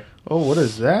anywhere. Oh, what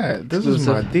is that? This is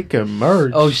my Exclusive. Dika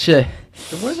merch. Oh, shit.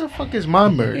 Where the fuck is my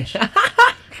merch?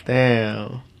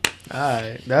 Damn.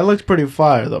 Alright. That looks pretty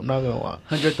fire, though. I'm not gonna lie.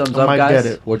 100 thumbs I up, might guys.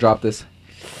 get it. We'll drop this.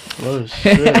 Oh,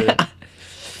 shit.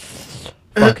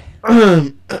 Fuck.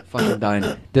 Fucking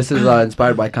dying. This is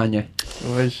inspired by Kanye.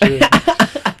 Oh, shit.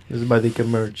 This is my Dika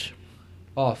merch.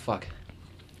 Oh, fuck.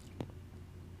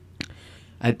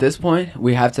 At this point,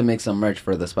 we have to make some merch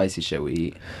for the spicy shit we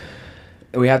eat.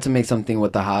 We have to make something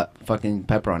with the hot fucking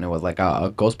pepper on it, with like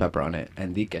a ghost pepper on it,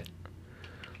 and Dika.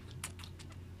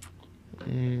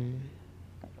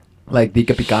 Like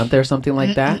Dika Picante or something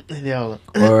like that. Yeah.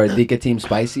 Or Dika Team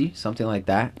Spicy, something like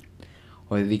that.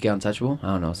 Or Dika Untouchable. I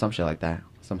don't know, some shit like that.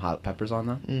 Some hot peppers on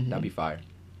them. Mhm. That'd be fire.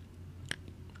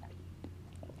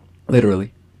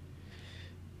 Literally.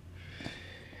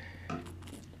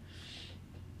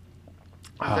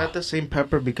 Is that the same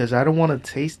pepper? Because I don't want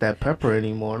to taste that pepper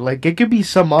anymore. Like, it could be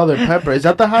some other pepper. Is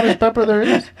that the hottest pepper there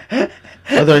is?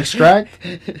 Or the extract?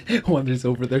 Wonders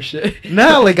over their shit.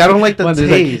 No, like, I don't like the Wonders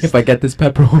taste. like, if I get this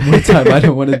pepper one more time, I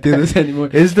don't want to do this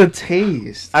anymore. It's the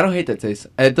taste. I don't hate that taste.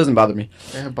 It doesn't bother me.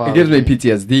 It gives me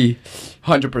PTSD,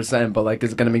 100%, but like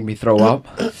it's gonna make me throw up.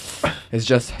 It's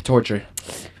just torture.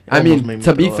 I almost mean, made me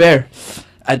to be throw up. fair,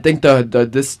 I think the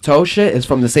this toe shit is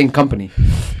from the same company.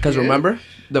 Cause Yeah. remember,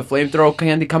 the flamethrower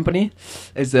candy company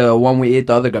is the one we ate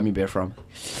the other gummy bear from.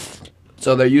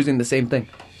 So they're using the same thing.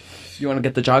 You want to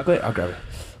get the chocolate? I'll grab it.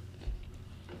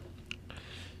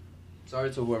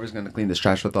 Sorry to whoever's gonna clean this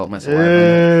trash with all my saliva.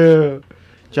 Ew.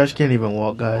 Josh can't even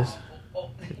walk, guys.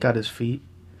 He got his feet.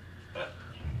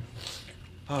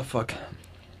 Oh fuck.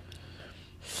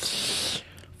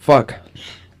 Fuck.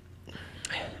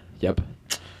 Yep.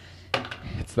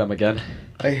 It's them again.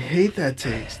 I hate that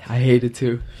taste. I hate it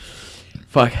too.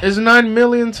 Fuck. It's 9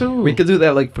 million too. We could do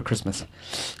that like for Christmas.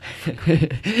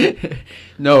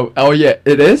 No. Oh yeah,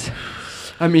 it is?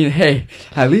 I mean, hey,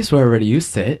 at least we're already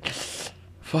used to it.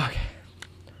 Fuck.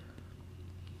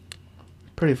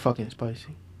 Pretty fucking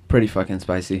spicy. Pretty fucking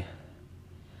spicy.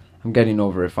 I'm getting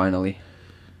over it finally.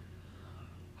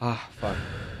 Ah, fuck.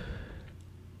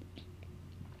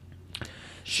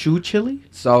 Shoe chili?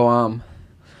 So,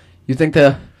 you think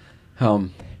the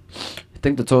 12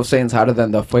 Saiyans hotter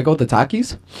than the Fuego, the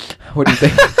Takis? What do you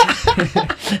think?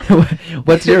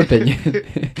 What's your opinion?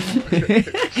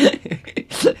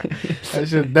 That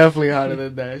shit definitely hotter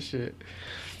than that shit.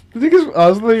 The thing is, I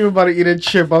was thinking about to eat a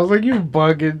chip. I was like, you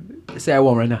bugging. Say I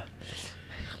won't right now.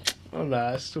 Oh,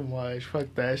 nah, it's too much. Fuck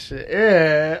that shit.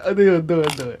 Yeah, I think I'll do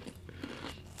it.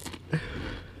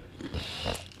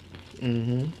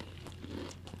 Mm-hmm.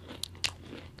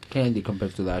 Candy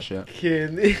compared to that shit.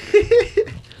 Candy.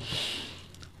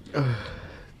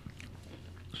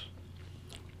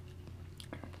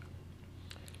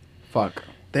 Fuck.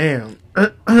 Damn.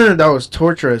 That was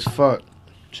torture as fuck.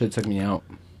 Shit took me out.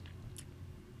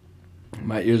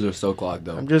 My ears are so clogged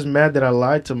though. I'm just mad that I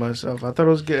lied to myself. I thought it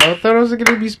was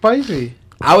gonna be spicy.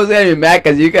 I was getting mad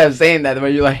because you kept saying that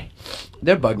when you're like,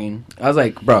 they're bugging. I was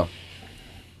like, bro,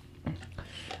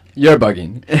 you're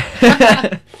bugging.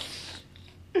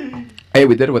 Hey,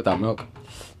 we did it without milk.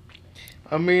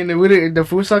 I mean, if we didn't, the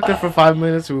food sucked it for 5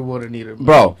 minutes, we wouldn't need it.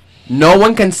 Bro, no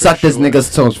one can suck this sure.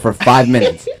 nigga's toes for 5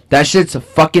 minutes. That shit's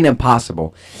fucking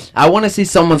impossible. I want to see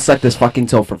someone suck this fucking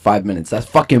toe for 5 minutes. That's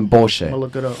fucking bullshit. I'm gonna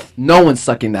look it up. No one's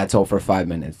sucking that toe for 5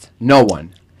 minutes. No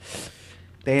one.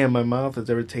 Damn, my mouth is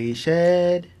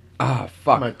irritation. Ah,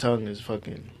 fuck. My tongue is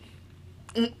fucking.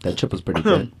 That chip was pretty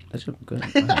good. That chip was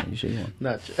good. Wow, you sure you want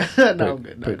Not. No, I'm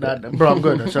good. Pretty Not, good. bro, I'm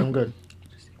good. I'm good.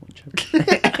 one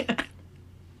chip?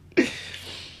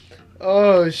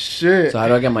 Oh shit! So how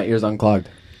do I get my ears unclogged?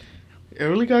 It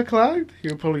really got clogged?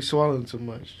 You're probably swallowing too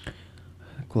much.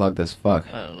 Clogged as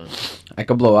fuck. I don't know. I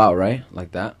could blow out, right?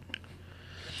 Like that.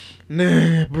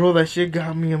 Nah, bro, that shit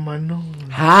got me in my nose.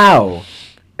 How?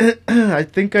 I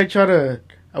think I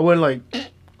went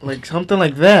like something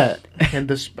like that,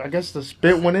 and I guess the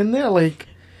spit went in there. Like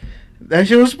that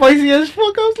shit was spicy as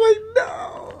fuck. I was like,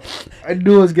 no. I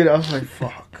knew I was getting. I was like,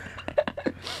 fuck.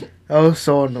 That was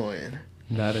so annoying.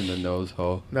 Not in the nose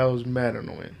hole. That was mad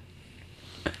annoying.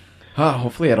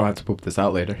 Hopefully I don't have to poop this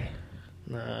out later.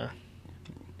 Nah.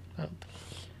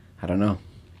 I don't know.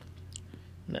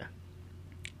 Nah.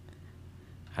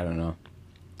 I don't know.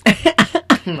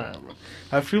 Nah, bro.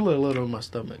 I feel it a little in my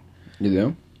stomach. You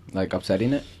do? Like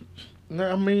upsetting it?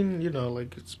 No, I mean,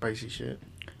 like it's spicy shit.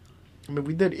 I mean,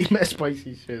 we did eat that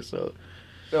spicy shit, so.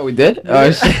 Oh, we did? Yeah.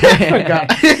 Oh, shit. I forgot.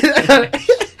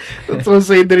 That's what I'm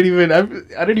saying.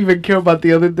 I didn't even care about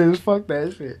the other things. Fuck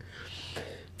that shit.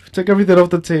 Took everything off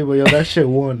the table, yo. That shit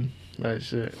won. That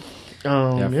shit. Fuck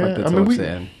the I mean, we.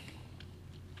 saying.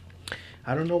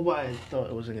 I don't know why I thought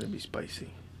it wasn't gonna be spicy.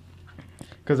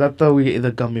 Cause I thought we ate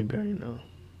the gummy bear, I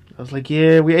was like,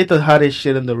 yeah, we ate the hottest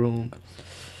shit in the room.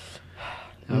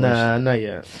 Nah, not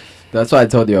yet. That's why I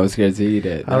told you I was scared to eat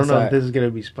it. I don't know if this is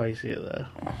gonna be spicy though.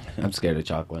 I'm scared of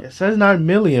chocolate. It says 9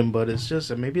 million, but it's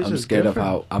just maybe it's I'm just scared different.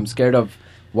 of how. I'm scared of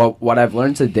what I've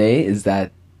learned today is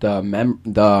that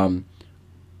the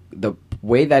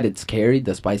way that it's carried,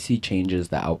 the spicy changes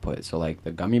the output. So like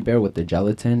the gummy bear with the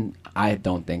gelatin, I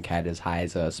don't think had as high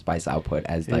as a spice output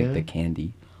as like the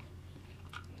candy.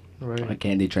 Right. Like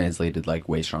candy translated like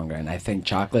way stronger, and I think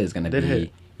chocolate is gonna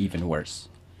be even worse.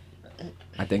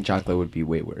 I think chocolate would be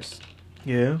way worse.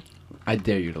 Yeah. I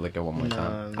dare you to lick it one more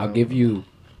time. No, I'll give you.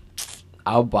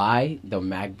 I'll buy the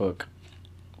MacBook.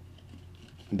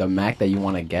 The Mac that you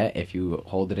want to get if you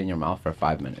hold it in your mouth for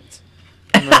 5 minutes.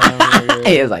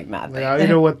 He was like, nah. Like, I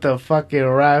know what the fucking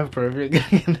rapper. How you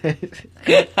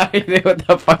know what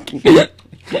the fucking. You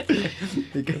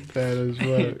get fat as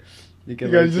fuck. You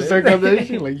guys just suck on that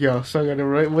shit? Like, yo, suck on it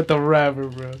right with the rapper,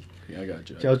 bro. Yeah, I got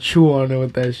you. Y'all chew on it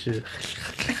with that shit.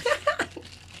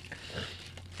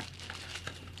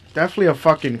 Definitely a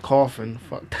fucking coffin.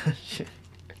 Fuck that shit.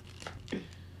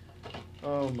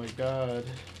 Oh my god.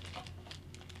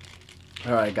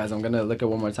 Alright, guys, I'm gonna lick it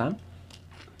one more time.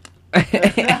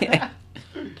 It's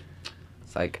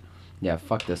like, yeah,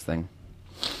 fuck this thing.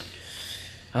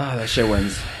 Ah, that shit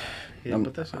wins. Yeah,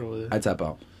 but that's not over there. I tap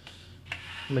out.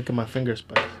 Making my fingers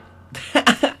spice.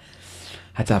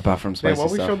 I tap out from spicy Why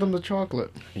we stuff. showed them the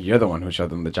chocolate? You're the one who showed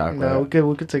them the chocolate. No,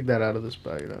 we could take that out of this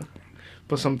bag,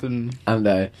 Put something. And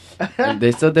they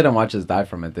still didn't watch us die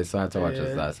from it. They still had to watch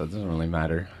us die, so it doesn't really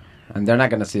matter. And they're not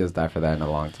gonna see us die for that in a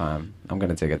long time. I'm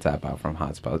gonna take a tap out from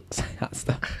hot stuff.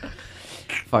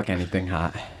 Fuck anything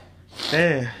hot.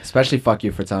 Damn. Especially fuck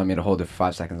you for telling me to hold it for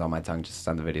 5 seconds on my tongue just to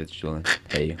send the video to Julian.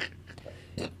 Hey.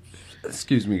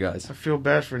 Excuse me, guys. I feel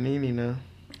bad for Nene now.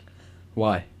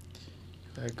 Why?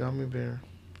 That gummy bear.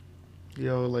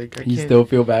 Yo, like I You can't. still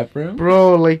feel bad for him?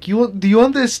 Bro, like do you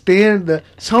understand that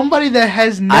somebody that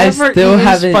has never I still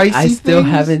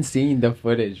things? haven't seen the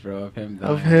footage, bro, of him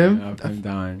dying. Of him? Of him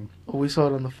dying. Oh, we saw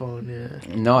it on the phone, yeah.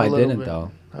 No, I little didn't bit.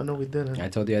 though. I know we didn't. I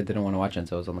told you I didn't want to watch it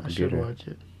until it was on the I should computer. watch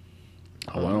it.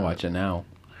 I want to watch it now.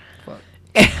 Fuck.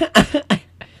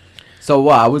 So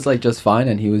what? I was like just fine,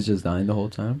 and he was just dying the whole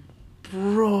time.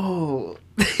 Bro,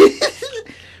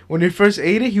 when he first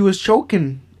ate it, he was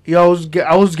choking. Yo,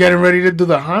 I was getting ready to do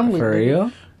the Heimlich. For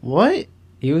real? What?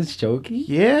 He was choking?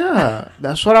 Yeah,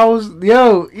 that's what I was.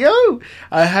 Yo,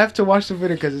 I have to watch the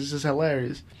video because it's just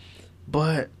hilarious.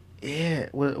 But yeah,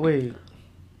 wait.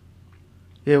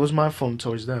 Yeah, it was my phone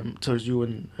towards you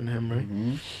and him, right?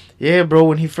 Mm-hmm. Yeah, bro.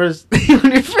 When he first ate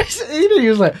it, he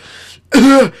was like,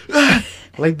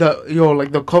 like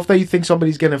the cough that you think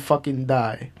somebody's gonna fucking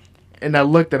die. And I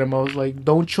looked at him. I was like,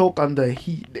 "Don't choke on the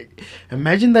heat. Nigga.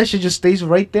 Imagine that shit just stays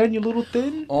right there in your little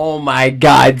thing." Oh my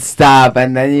god! Stop!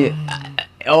 And then you.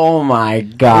 Oh my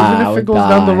god! Even if it goes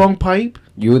down the wrong pipe,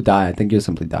 you would die. I think you'll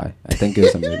simply die. I think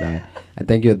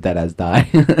you'll dead as die.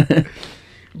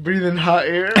 breathing hot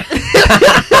air. What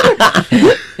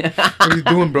are you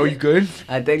doing, bro? You good?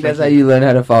 I think that's how you learn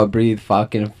how to breathe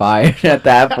fucking fire at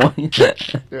that point.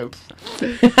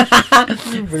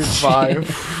 Breathe fire.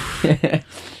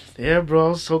 Yeah, bro, I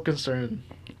was so concerned.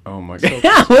 Oh my god.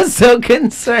 I was so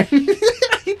concerned.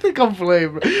 You think I'm playing,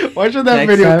 bro? Watch when that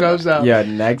video comes out. Yeah,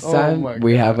 next time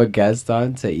we have a guest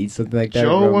on to eat something like that.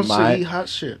 Joe wants to eat hot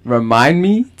shit. Remind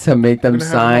me to make them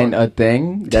sign a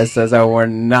thing that says that we're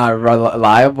not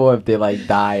reliable if they like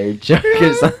die or choke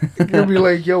or something. You'll be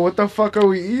like, yo, what the fuck are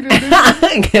we eating?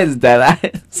 Guess that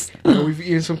ass. We've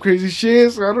eaten some crazy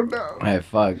shit, so I don't know. Hey,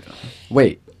 fuck.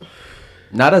 Wait.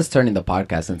 Not us turning the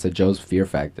podcast into Joe's Fear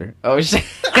Factor. Oh, shit.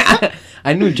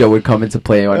 I knew Joe would come into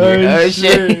play on here. Oh,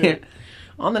 shit.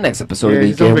 On the next episode of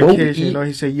he's on vacation,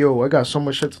 he said, yo, I got so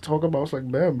much shit to talk about. I was like,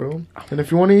 man, bro. And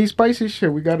if you want to eat spicy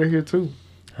shit, we got it here, too.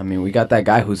 I mean, we got that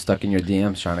guy who's stuck in your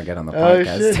DMs trying to get on the Oh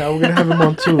podcast. shit! Now we're gonna have him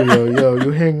on too, yo.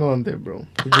 You hang on there, bro.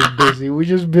 We're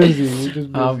just busy.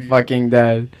 I'm fucking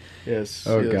dead. Yes.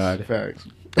 Oh, yes, God. Facts.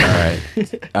 All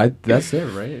right. That's it,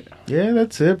 right? Yeah,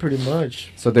 that's it, pretty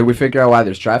much. So did we figure out why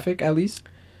there's traffic at least?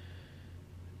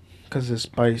 Cause it's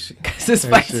spicy. Because it's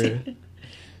That's spicy. it.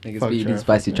 Niggas Fuck be eating traffic,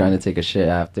 spicy man. trying to take a shit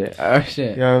after. Oh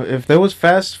shit. Yeah, if there was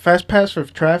fast pass for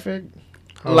traffic.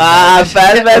 oh, La, man.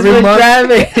 fast Every for month,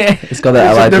 traffic. It's called the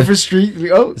It's a LI. different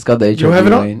street. Oh, It's called the you have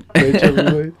it HOV on? lane. The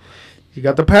HOV lane. You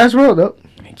got the pass, bro? Nope.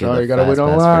 Get Sorry, the you gotta wait fast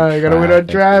pass online. for You gotta wait on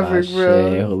traffic, la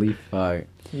bro. shit, holy fuck.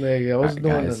 Nigga, I was Alright,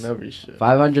 doing guys. that every shit.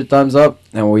 500 thumbs up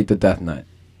and we'll eat the death nut.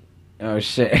 Oh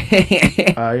shit.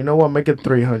 You know what? Make it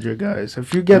 300, guys.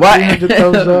 If you get What? 300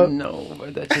 thumbs up, No,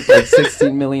 but that's just like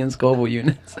 16 million Scoville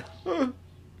units.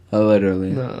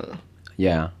 Literally. nah,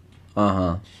 Yeah.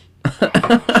 Uh-huh.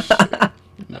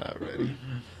 not ready.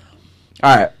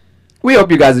 All right. We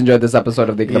hope you guys enjoyed this episode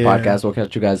of Think of the Yeah. Podcast. We'll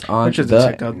catch you guys on Make sure the to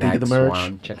check out Think of the next Merch.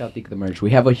 one. Check out Think of the Merch. We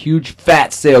have a huge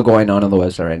fat sale going on the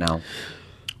website right now.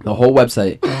 The whole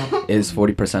website is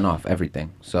 40% off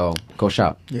everything. So go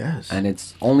shop. Yes. And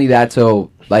it's only that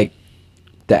till like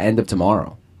the end of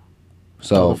tomorrow.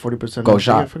 So 40% go off.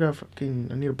 shop. I forgot. I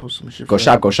need to post some shit. go for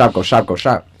shop, that. go shop, go shop, go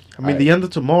shop. I mean, the end of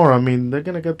tomorrow. I mean, they're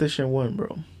gonna get this shit when,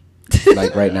 bro.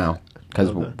 Like right now. Because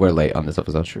Okay. we're late on this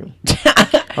episode. True.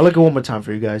 I'll look it one more time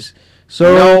for you guys.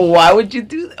 So No, why would you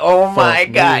do that? Oh my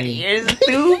Fuck god, me. you're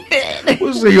stupid.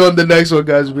 we'll see you on the next one,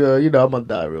 guys. I'm gonna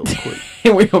die real quick.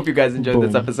 We hope you guys enjoyed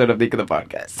this Boom. episode of Think of the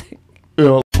Podcast. You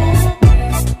know,